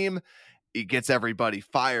team. He gets everybody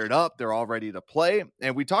fired up. They're all ready to play.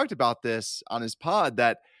 And we talked about this on his pod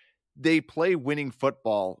that they play winning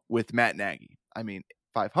football with Matt Nagy. I mean,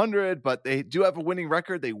 500, but they do have a winning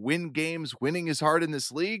record. They win games. Winning is hard in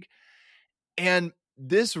this league. And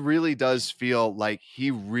this really does feel like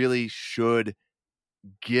he really should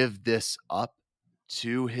give this up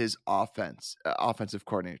to his offensive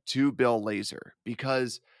coordinator, to Bill Lazor,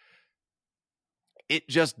 because it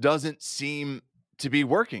just doesn't seem to be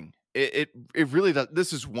working. It really does.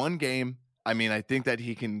 This is one game. I mean, I think that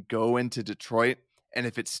he can go into Detroit, and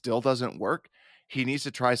if it still doesn't work, he needs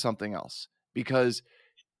to try something else, because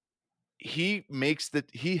he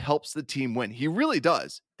helps the team win. He really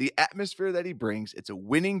does. The atmosphere that he brings, it's a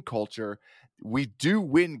winning culture. We do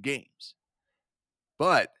win games,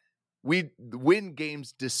 but we win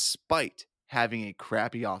games despite having a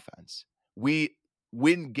crappy offense. We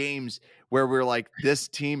win games where we're like, this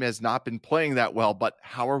team has not been playing that well, but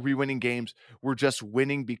how are we winning games? We're just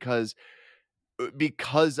winning because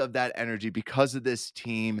of that energy, because of this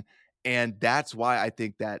team. And that's why I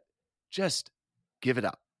think that just give it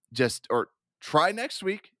up. Or try next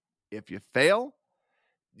week. If you fail,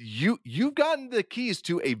 you've gotten the keys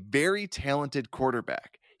to a very talented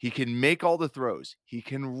quarterback. He can make all the throws. He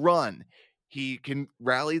can run. He can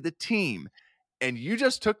rally the team. And you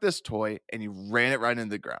just took this toy and you ran it right into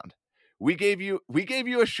the ground. We gave you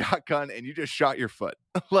a shotgun and you just shot your foot.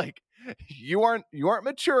 Like you aren't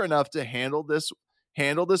mature enough to handle this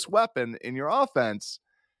weapon in your offense.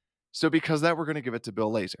 So because of that, we're going to give it to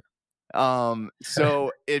Bill Lazor.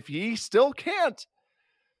 So if he still can't,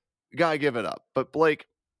 gotta give it up. But Blake,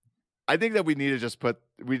 I think that we need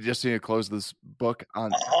to close this book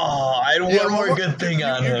on. Oh, I had one more good thing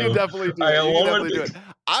on him. You can definitely do it. Do it.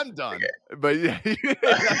 I'm done. Okay. But yeah.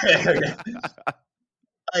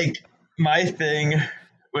 Like my thing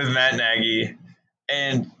with Matt Nagy,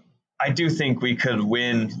 and I do think we could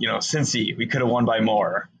win, Cincy, we could have won by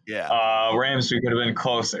more. Yeah. Rams, we could have been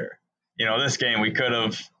closer. this game we could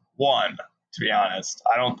have won, to be honest.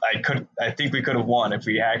 I think we could have won if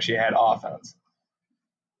we actually had offense.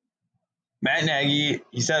 Matt Nagy,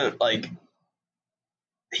 he said,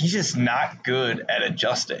 he's just not good at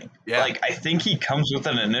adjusting. Yeah. I think he comes with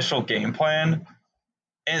an initial game plan,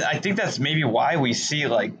 and I think that's maybe why we see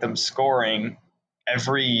them scoring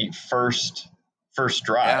every first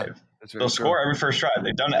drive. Yeah, they'll score every first drive.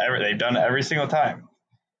 They've done it every single time,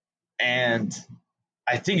 and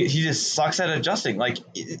I think he just sucks at adjusting.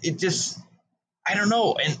 It just, I don't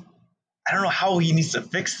know, and I don't know how he needs to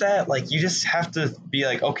fix that. You just have to be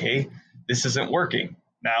okay, this isn't working.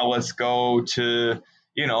 Now let's go to,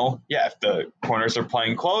 if the corners are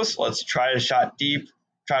playing close, let's try to shot deep,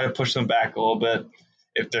 try to push them back a little bit.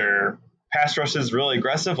 If their pass rush is really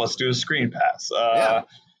aggressive, let's do a screen pass.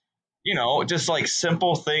 Just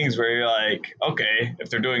simple things where you're okay, if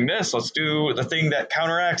they're doing this, let's do the thing that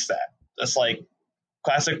counteracts that. That's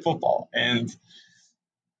classic football. And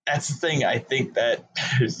that's the thing I think that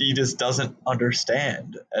he just doesn't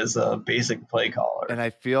understand as a basic play caller. And I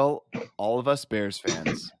feel all of us Bears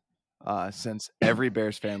fans, since every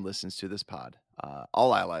Bears fan listens to this pod,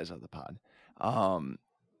 all allies of the pod,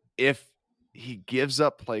 if he gives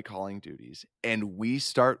up play calling duties and we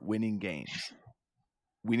start winning games,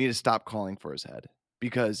 we need to stop calling for his head.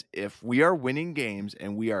 Because if we are winning games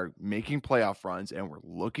and we are making playoff runs and we're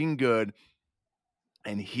looking good,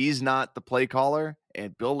 and he's not the play caller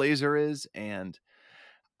and Bill Lazor is, and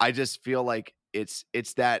I just feel like it's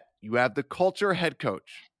that you have the culture head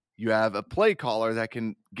coach, you have a play caller that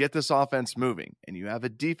can get this offense moving, and you have a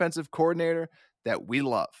defensive coordinator that we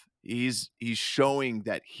love. He's showing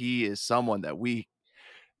that he is someone that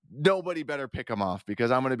nobody better pick him off, because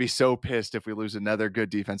I'm going to be so pissed if we lose another good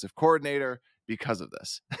defensive coordinator because of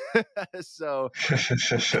this. So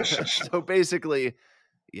basically,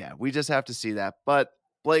 yeah, we just have to see that. But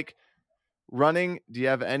Blake, running, do you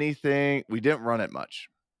have anything? We didn't run it much.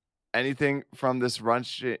 Anything from this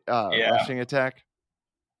rushing attack?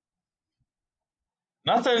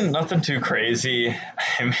 Nothing too crazy.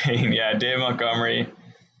 I mean, Dave Montgomery,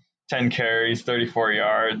 10 carries, 34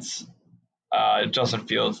 yards. Justin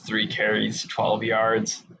Fields, 3 carries, 12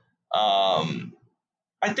 yards.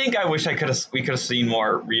 I think I wish we could have seen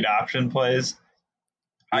more read option plays.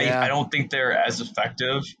 I don't think they're as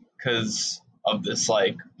effective because of this,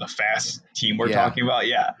 the fast team we're talking about.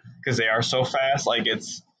 Yeah, because they are so fast.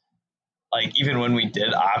 It's even when we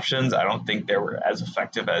did options, I don't think they were as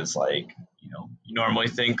effective as you normally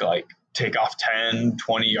think, take off 10,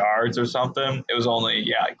 20 yards or something. It was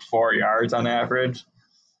only 4 yards on average.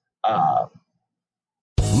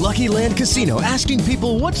 Lucky Land Casino, asking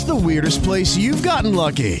people, what's the weirdest place you've gotten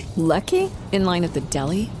lucky? Lucky? In line at the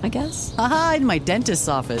deli, I guess? Aha, in my dentist's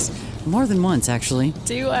office. More than once, actually.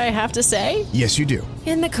 Do I have to say? Yes, you do.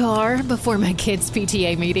 In the car before my kids'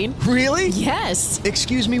 PTA meeting. Really? Yes.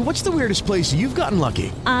 Excuse me, what's the weirdest place you've gotten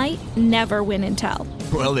lucky? I never win and tell.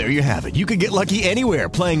 Well, there you have it. You can get lucky anywhere,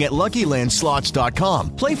 playing at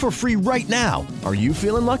LuckyLandSlots.com. Play for free right now. Are you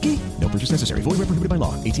feeling lucky? No purchase necessary. Void where prohibited by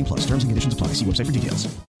law. 18+. Terms and conditions apply. See website for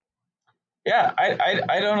details. Yeah,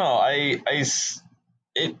 I don't know.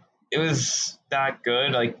 It was not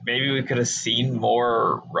good. Maybe we could have seen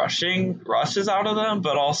more rushes out of them,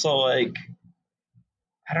 but also I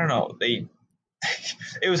don't know.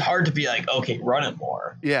 It was hard to be okay, run it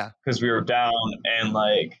more. Yeah, because we were down and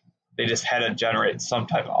they just had to generate some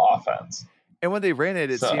type of offense. And when they ran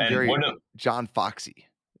it, seemed very John Foxy.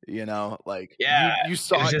 You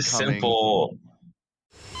saw it just coming. Simple.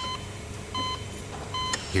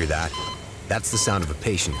 Hear that? That's the sound of a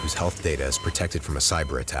patient whose health data is protected from a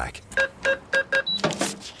cyber attack.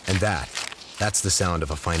 And that's the sound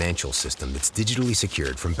of a financial system that's digitally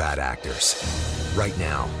secured from bad actors. Right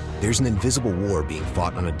now, there's an invisible war being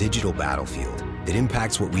fought on a digital battlefield that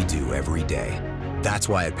impacts what we do every day. That's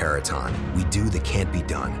why at Peraton, we do the can't be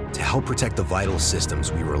done to help protect the vital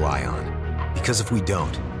systems we rely on. Because if we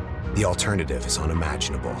don't, the alternative is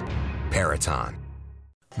unimaginable. Peraton.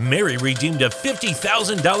 Mary redeemed a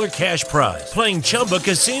 $50,000 cash prize playing Chumba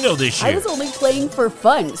Casino this year. I was only playing for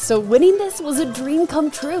fun, so winning this was a dream come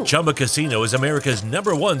true. Chumba Casino is America's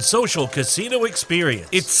 #1 social casino experience.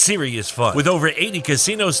 It's serious fun. With over 80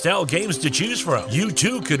 casino-style games to choose from, you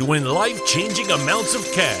too could win life-changing amounts of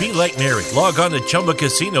cash. Be like Mary. Log on to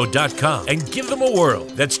ChumbaCasino.com and give them a whirl.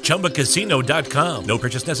 That's ChumbaCasino.com. No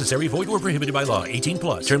purchase necessary. Void where prohibited by law.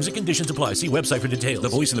 18+. Terms and conditions apply. See website for details. The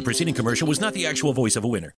voice in the preceding commercial was not the actual voice of a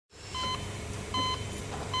winner.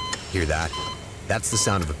 Hear that? That's the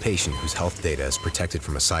sound of a patient whose health data is protected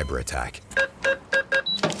from a cyber attack.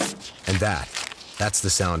 And That's the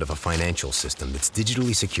sound of a financial system that's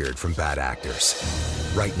digitally secured from bad actors.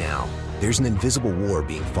 Right now, there's an invisible war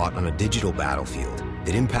being fought on a digital battlefield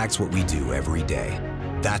that impacts what we do every day.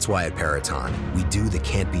 That's why at Peraton, we do the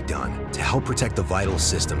can't be done to help protect the vital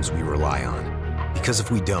systems we rely on. Because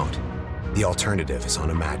if we don't, the alternative is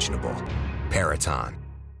unimaginable. Peraton.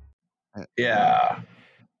 Yeah.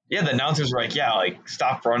 Yeah, the announcers were like, yeah, like,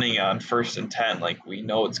 stop running on 1st and 10. Like, we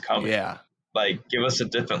know it's coming. Yeah. Like, give us a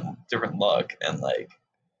different look. And, like,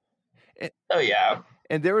 oh, yeah.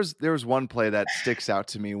 And there was one play that sticks out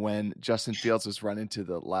to me when Justin Fields was running to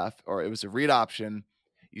the left, or it was a read option.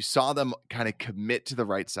 You saw them kind of commit to the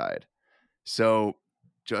right side. So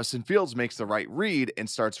Justin Fields makes the right read and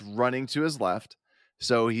starts running to his left.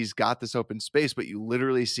 So he's got this open space, but you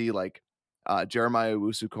literally see like Jeremiah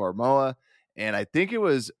Owusu-Koramoah, and I think it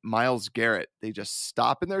was Myles Garrett. They just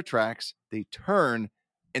stop in their tracks, they turn,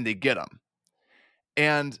 and they get him.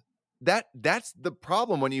 And that's the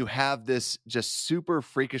problem when you have this just super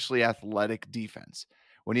freakishly athletic defense.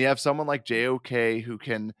 When you have someone like JOK who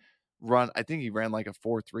can run, I think he ran like a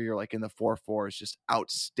 4.3 or like in the 4.4, is just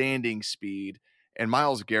outstanding speed. And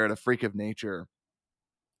Myles Garrett, a freak of nature,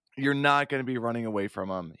 you're not going to be running away from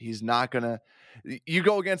him. He's not going to, you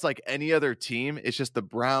go against like any other team. It's just the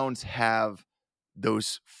Browns have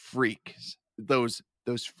those freaks, those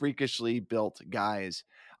freakishly built guys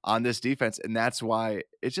on this defense. And that's why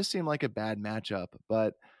it just seemed like a bad matchup.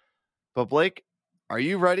 But Blake, are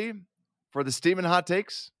you ready for the steaming hot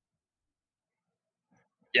takes?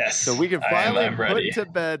 Yes. So we can finally I'm ready. put to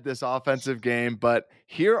bed this offensive game, but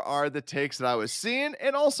here are the takes that I was seeing.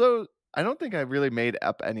 And also, I don't think I really made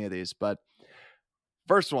up any of these, but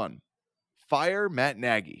first one, fire Matt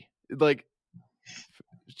Nagy. Like,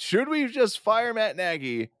 should we just fire Matt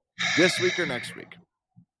Nagy this week or next week?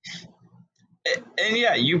 And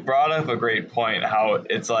yeah, you brought up a great point, how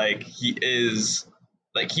it's like he's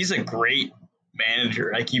a great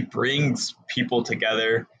manager. Like, he brings people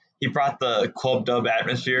together. He brought the club dub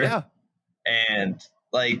atmosphere. Yeah. And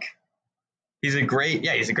like, he's a great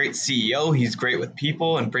CEO. He's great with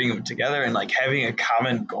people and bringing them together and like having a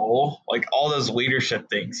common goal, like all those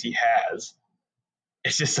leadership things he has.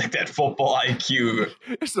 It's just like that football IQ.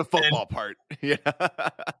 It's the football part. Yeah.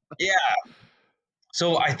 Yeah.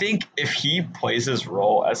 So I think if he plays his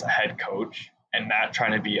role as a head coach and not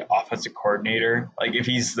trying to be an offensive coordinator, like if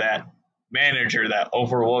he's that manager that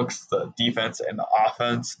overlooks the defense and the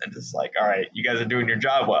offense and just like, all right, you guys are doing your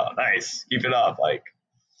job well. Nice. Keep it up. Like,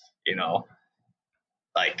 you know,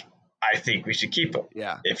 like, I think we should keep him.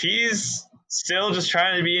 Yeah. If he's still just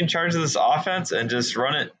trying to be in charge of this offense and just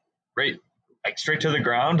run it right, like straight to the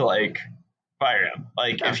ground, like, fire him.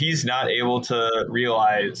 Like, if he's not able to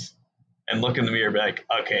realize and look in the mirror and be like,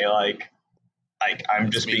 okay, like I'm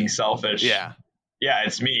just being selfish. Yeah. Yeah,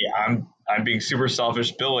 it's me. I'm being super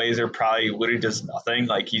selfish. Bill Lazor probably literally does nothing.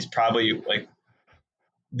 Like, he's probably like,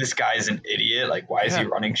 this guy's an idiot. Like, why is he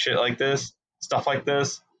running shit like this? Stuff like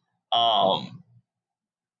this.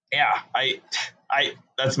 Yeah, I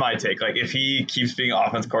that's my take. Like, if he keeps being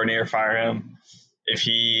offense coordinator, fire him. If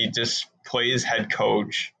he just plays head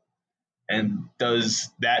coach and does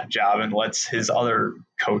that job and lets his other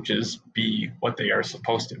coaches be what they are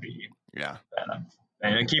supposed to be, yeah, then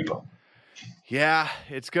I'm going to keep him. Yeah,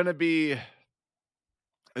 it's gonna be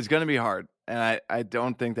hard. And I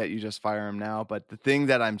don't think that you just fire him now, but the thing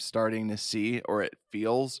that I'm starting to see, or it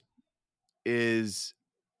feels, is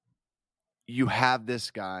you have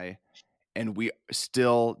this guy and we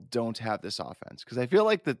still don't have this offense. Because I feel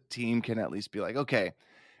like the team can at least be like, okay,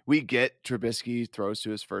 we get Trubisky throws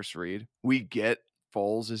to his first read. We get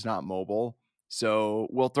Foles is not mobile. So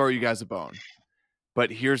we'll throw you guys a bone. But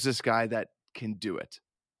here's this guy that can do it.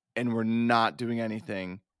 And we're not doing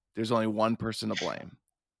anything. There's only one person to blame.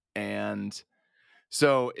 And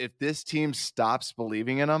so if this team stops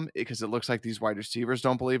believing in him, because it looks like these wide receivers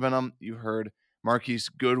don't believe in him, you heard Marquise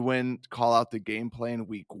Goodwin call out the game plan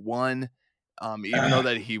week 1, even though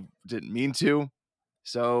that he didn't mean to.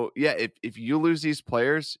 So yeah, if you lose these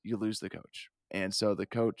players, you lose the coach. And so the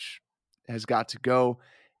coach has got to go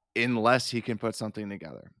unless he can put something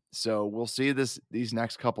together. So we'll see these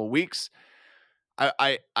next couple weeks.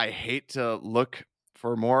 I hate to look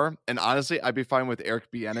for more. And honestly, I'd be fine with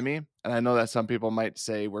Eric Bieniemy. And I know that some people might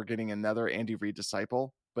say we're getting another Andy Reid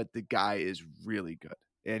disciple, but the guy is really good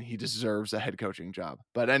and he deserves a head coaching job.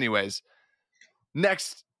 But anyways,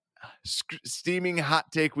 next steaming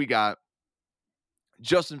hot take we got,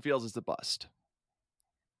 Justin Fields is the bust.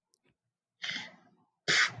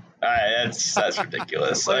 That's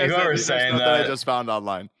ridiculous. Like, whoever's saying that I just found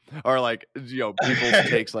online, or like, people's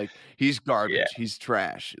takes like he's garbage, he's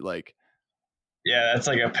trash. Like, Yeah, that's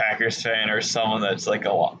like a Packers fan or someone that's like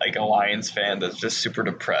a Lions fan that's just super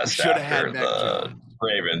depressed after the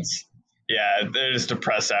Ravens. Yeah, they're just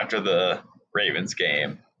depressed after the Ravens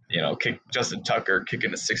game. You know, Justin Tucker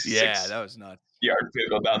kicking a 66 that was nuts. yard field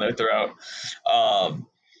goal down their throat.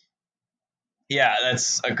 Yeah,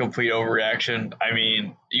 that's a complete overreaction. I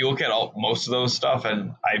mean, you look at most of those stuff,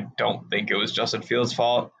 and I don't think it was Justin Fields'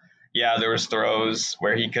 fault. Yeah, there was throws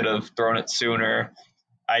where he could have thrown it sooner.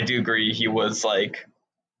 I do agree he was like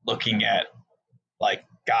looking at like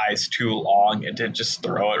guys too long and didn't just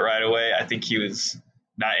throw it right away. I think he was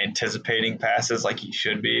not anticipating passes like he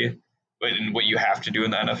should be, but in what you have to do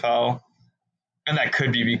in the NFL. And that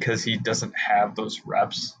could be because he doesn't have those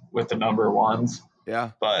reps with the number ones.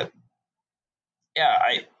 Yeah. But yeah,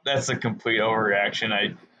 that's a complete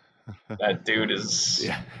overreaction. That dude is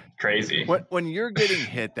crazy. When you're getting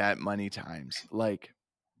hit that many times, like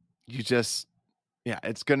you just,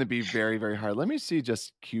 it's going to be very, very hard. Let me see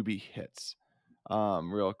just QB hits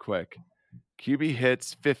real quick. QB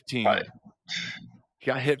hits 15. Right. He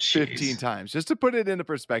got hit 15 times. Just to put it into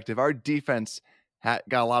perspective, our defense got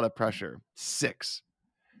a lot of pressure, 6.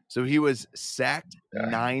 So he was sacked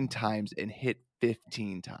 9 times and hit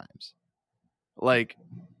 15 times. Like,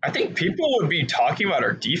 I think people would be talking about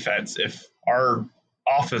our defense if our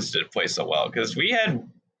offense didn't play so well, because we had,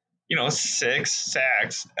 6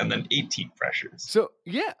 sacks and then 18 pressures. So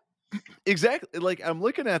yeah, exactly. Like, I'm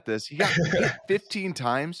looking at this. He got hit 15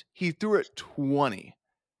 times. He threw it 20.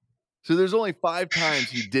 So there's only 5 times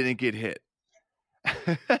he didn't get hit.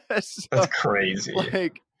 That's crazy.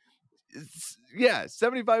 Like,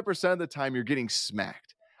 75% of the time you're getting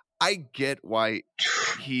smacked. I get why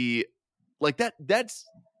he like that. That's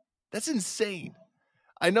insane.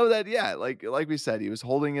 I know that. Yeah. Like we said, he was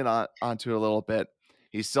holding it onto it a little bit.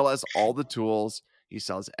 He still has all the tools. He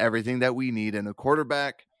still has everything that we need in a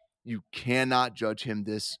quarterback. You cannot judge him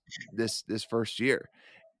this first year.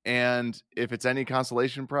 And if it's any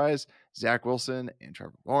consolation prize, Zach Wilson and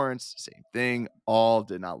Trevor Lawrence, same thing. All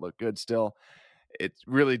did not look good still. It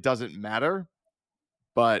really doesn't matter,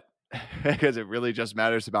 but because it really just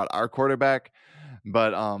matters about our quarterback.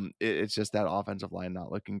 But it's just that offensive line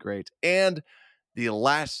not looking great. And the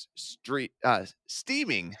last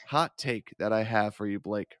steaming hot take that I have for you,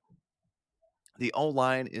 Blake. The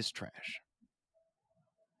O-line is trash.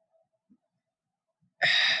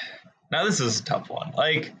 Now this is a tough one.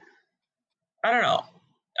 Like, I don't know.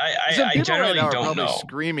 I generally don't know.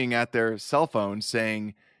 Screaming at their cell phone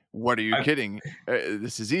saying, "What are you kidding?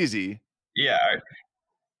 This is easy." Yeah,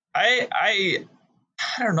 I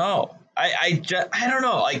don't know. I don't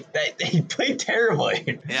know. Like they played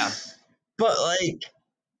terribly. Yeah, but like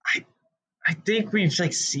I think we've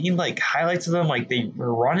like seen like highlights of them. Like they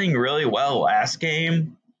were running really well last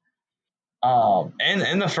game. And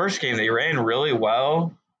in the first game they ran really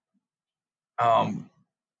well.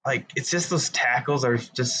 Like it's just those tackles are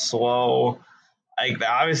just slow. Like they're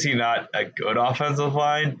obviously not a good offensive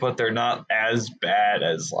line, but they're not as bad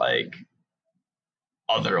as like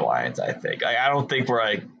other lines. I think. I don't think we're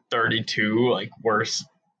like 32 like worst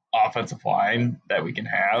offensive line that we can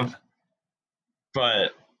have.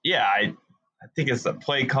 But yeah, I think it's the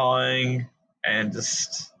play calling and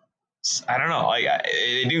just I don't know. Like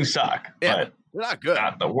they do suck, but they're not good.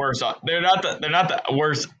 Not the worst. They're not the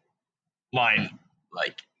worst line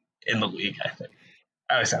like in the league. I think.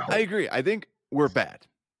 I agree. I think we're bad.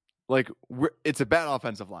 Like it's a bad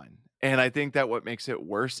offensive line, and I think that what makes it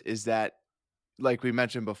worse is that, like we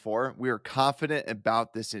mentioned before, we are confident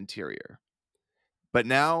about this interior, but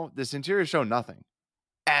now this interior shown nothing,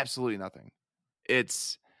 absolutely nothing.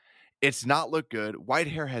 It's not looked good.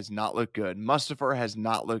 Whitehair has not looked good. Mustipher has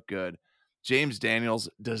not looked good. James Daniels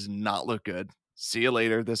does not look good. See you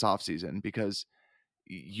later this offseason, because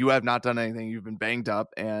you have not done anything. You've been banged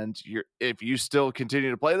up, and if you still continue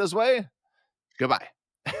to play this way, goodbye.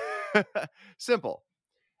 Simple.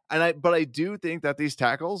 But I do think that these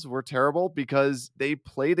tackles were terrible because they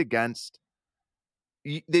played against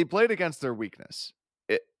their weakness.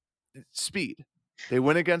 Speed. They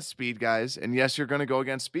went against speed guys, and yes, you're going to go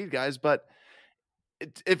against speed guys, but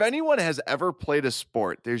if anyone has ever played a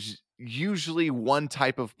sport, there's usually one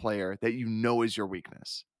type of player that you know is your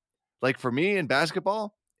weakness. Like for me in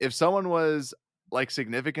basketball, if someone was like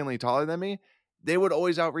significantly taller than me, they would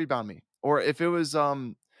always out rebound me. Or if it was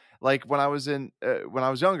like when I was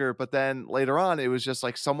younger, but then later on it was just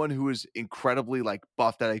like someone who was incredibly like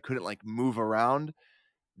buff that I couldn't like move around.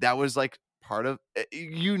 That was like part of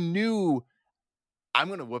you knew I'm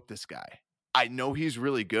going to whoop this guy. I know he's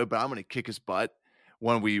really good, but I'm going to kick his butt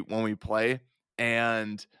when we play.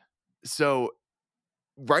 And so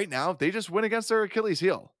right now they just went against their Achilles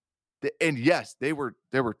heel. And yes, they were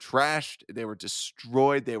trashed, they were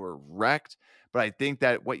destroyed, they were wrecked. But I think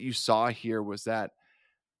that what you saw here was that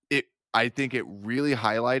I think it really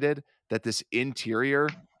highlighted that this interior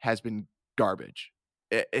has been garbage.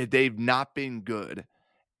 They've not been good,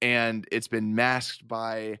 and it's been masked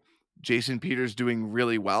by Jason Peters doing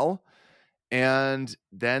really well. And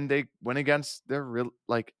then they went against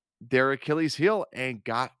their Achilles heel and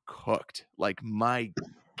got cooked. Like, my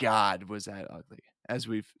God, was that ugly, as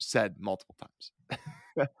we've said multiple times.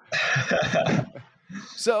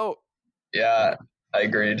 So, yeah, I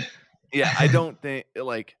agreed. Yeah, I don't think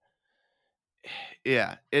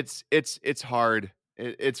it's hard.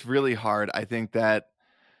 It's really hard. I think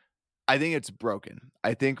it's broken.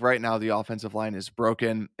 I think right now the offensive line is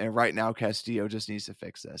broken, and right now Castillo just needs to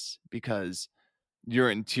fix this, because your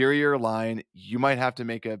interior line, you might have to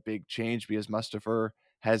make a big change, because Mustipher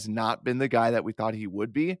has not been the guy that we thought he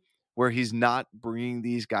would be, where he's not bringing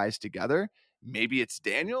these guys together. Maybe it's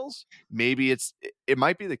Daniels. Maybe it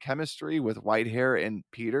might be the chemistry with Whitehair and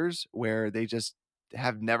Peters, where they just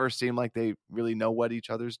have never seemed like they really know what each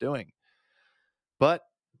other's doing. But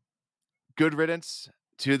good riddance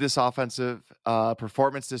to this offensive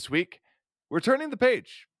performance this week. We're turning the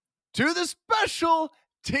page to the special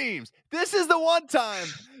teams. This is the one time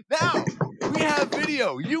now we have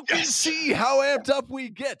video. You can see how amped up we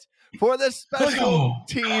get for the special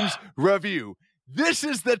teams review. This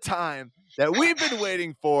is the time that we've been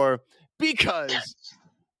waiting for, because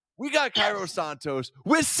we got Cairo Santos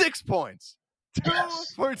with 6 points, 2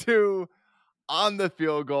 for 2 on the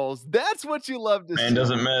field goals. That's what you love to see. Man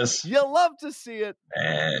doesn't miss. You love to see it.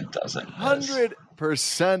 Man doesn't miss.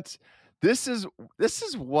 100%. This is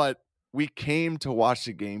what we came to watch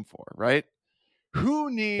the game for, right?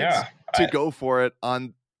 Who needs to go for it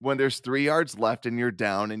on when there's 3 yards left and you're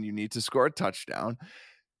down and you need to score a touchdown?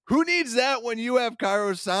 Who needs that when you have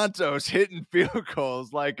Cairo Santos hitting field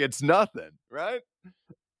goals like it's nothing, right?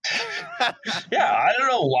 Yeah, I don't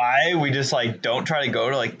know why we just don't try to go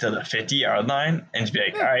to the 50-yard line and just be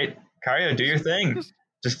like, all right, Cairo, do your thing.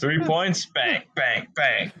 Just 3 points, bang, bang,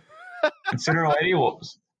 bang. And sooner or later,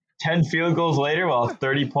 10 field goals later, we'll have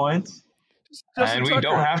 30 points. And we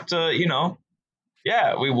don't have to,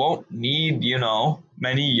 we won't need,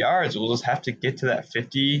 many yards. We'll just have to get to that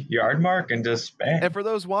 50-yard mark and just bang. And for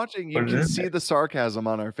those watching, you can see the sarcasm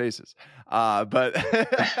on our faces. But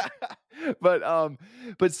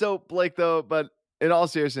so Blake, though, but in all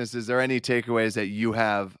seriousness, is there any takeaways that you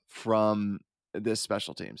have from this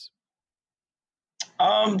special teams?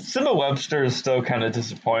 Simba Webster is still kind of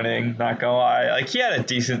disappointing, not gonna lie. He had a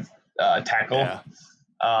decent tackle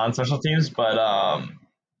on special teams, but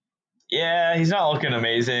he's not looking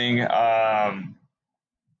amazing.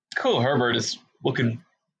 Khalil Herbert is looking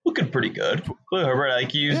pretty good. Khalil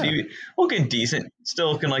Herbert, he looking decent,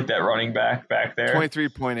 still looking like that running back there.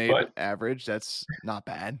 23.8 average. That's not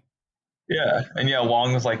bad. Yeah, and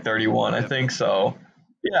Wong was 31, I think. So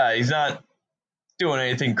he's not doing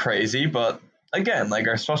anything crazy, but again,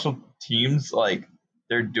 our special teams,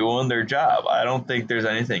 they're doing their job. I don't think there's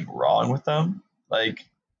anything wrong with them.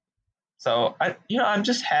 So I'm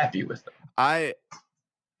just happy with them.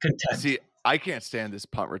 Content. See, I can't stand this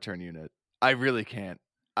punt return unit. I really can't.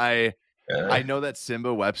 I know that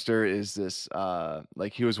Simba Webster is this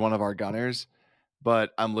he was one of our gunners,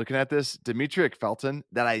 but I'm looking at this Demetric Felton,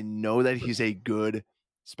 that I know that he's a good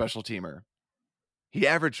special teamer. He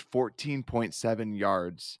averaged 14.7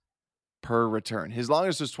 yards per return. His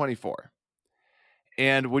longest was 24.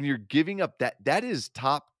 And when you're giving up that is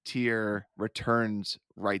top tier returns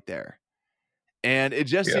right there. And it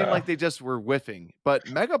just seemed like they just were whiffing, but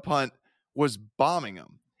Mega Punt was bombing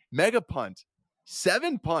them. Mega Punt,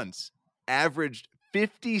 7 punts, averaged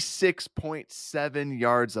 56.7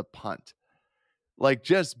 yards a punt.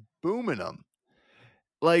 Just booming them.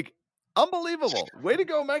 Unbelievable. Way to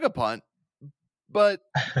go, Mega Punt. But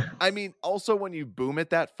I mean, also when you boom it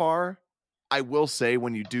that far, I will say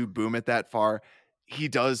when you do boom it that far, he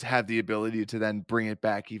does have the ability to then bring it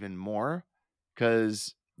back even more,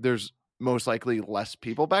 because there's most likely less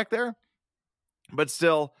people back there. But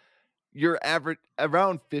still, your average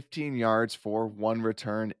around 15 yards for one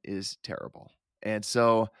return is terrible. And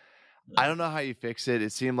so I don't know how you fix it.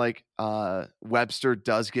 It seemed like Webster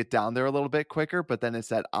does get down there a little bit quicker, but then it's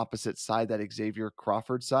that opposite side, that Xavier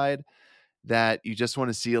Crawford side, that you just want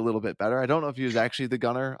to see a little bit better. I don't know if he was actually the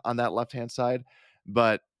gunner on that left-hand side,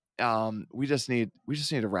 but we just need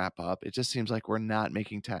to wrap up. It just seems like we're not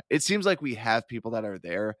making it seems like we have people that are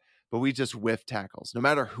there, but we just whiff tackles, no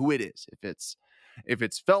matter who it is. If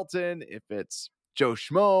it's Felton, if it's Joe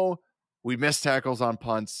Schmo, We miss tackles on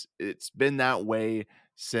punts. It's been that way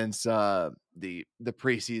since the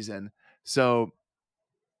preseason. So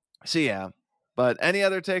yeah. But any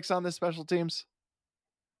other takes on this special teams?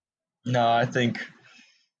 No, I think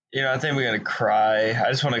we gotta cry. I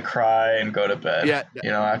just want to cry and go to bed. Yeah,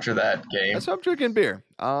 after that game. That's why I'm drinking beer.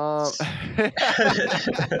 No,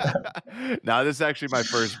 this is actually my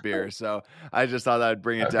first beer, so I just thought I'd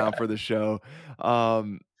bring it down for the show.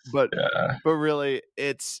 But really,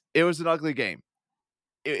 it was an ugly game.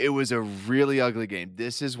 It was a really ugly game.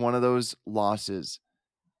 This is one of those losses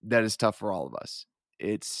that is tough for all of us.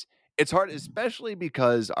 It's hard, especially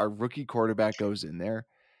because our rookie quarterback goes in there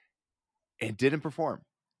and didn't perform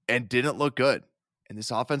and didn't look good. And this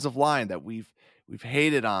offensive line that we've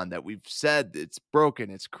hated on, that we've said it's broken,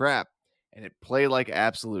 it's crap, and it played like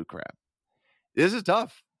absolute crap. This is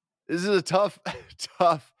tough. This is a tough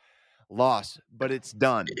loss, but it's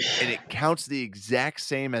done. And it counts the exact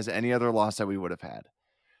same as any other loss that we would have had.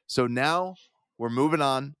 So now we're moving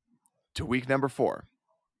on to week number 4.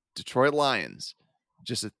 Detroit Lions,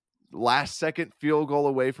 just a last-second field goal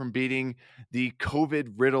away from beating the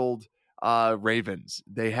COVID-riddled Ravens.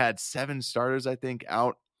 They had 7 starters, I think,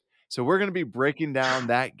 out. So we're going to be breaking down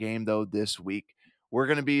that game, though, this week. We're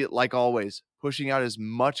going to be, like always, pushing out as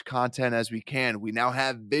much content as we can. We now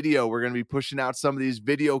have video. We're going to be pushing out some of these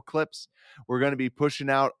video clips. We're going to be pushing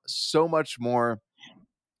out so much more.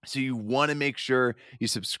 So you want to make sure you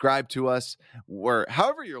subscribe to us, or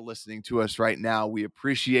however you're listening to us right now. We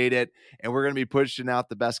appreciate it. And we're going to be pushing out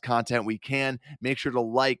the best content we can. Make sure to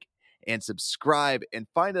like and subscribe, and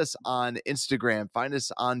find us on Instagram, find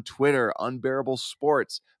us on Twitter, Unbearable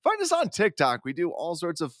Sports, find us on TikTok. We do all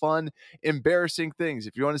sorts of fun, embarrassing things.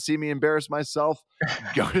 If you want to see me embarrass myself,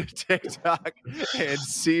 go to TikTok and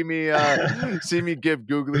see me give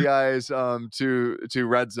googly eyes to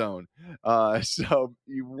Red Zone. So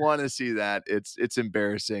you want to see that. It's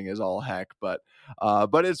embarrassing as all heck, but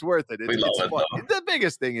it's worth it. It's fun. The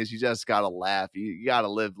biggest thing is you just gotta laugh. You gotta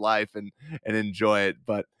live life and enjoy it.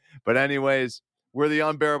 But anyways, we're the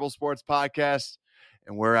Unbearable Sports Podcast,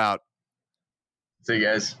 and we're out. See you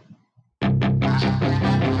guys.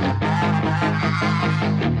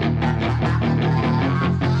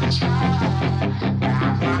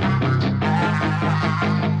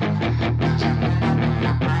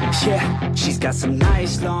 Yeah, she's got some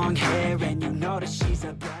nice long hair, and you know that she's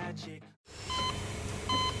a bad chick.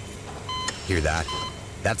 Hear that?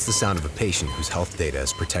 That's the sound of a patient whose health data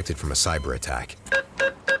is protected from a cyber attack.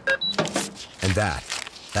 And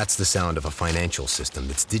that's the sound of a financial system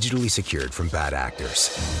that's digitally secured from bad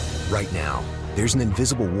actors. Right now, there's an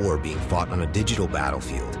invisible war being fought on a digital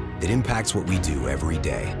battlefield that impacts what we do every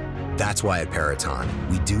day. That's why at Peraton,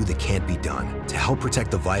 we do the can't be done to help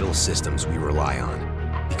protect the vital systems we rely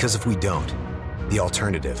on. Because if we don't, the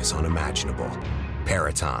alternative is unimaginable.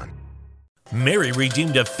 Peraton. Mary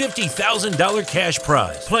redeemed a $50,000 cash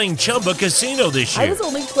prize playing Chumba Casino this year. I was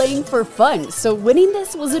only playing for fun, so winning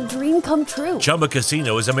this was a dream come true. Chumba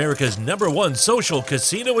Casino is America's #1 social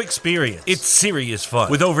casino experience. It's serious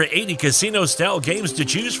fun. With over 80 casino-style games to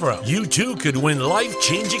choose from, you too could win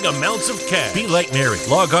life-changing amounts of cash. Be like Mary.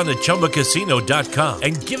 Log on to ChumbaCasino.com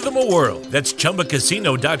and give them a whirl. That's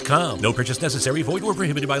ChumbaCasino.com. No purchase necessary. Void where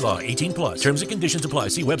prohibited by law. 18+. Terms and conditions apply.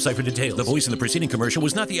 See website for details. The voice in the preceding commercial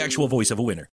was not the actual voice of a winner.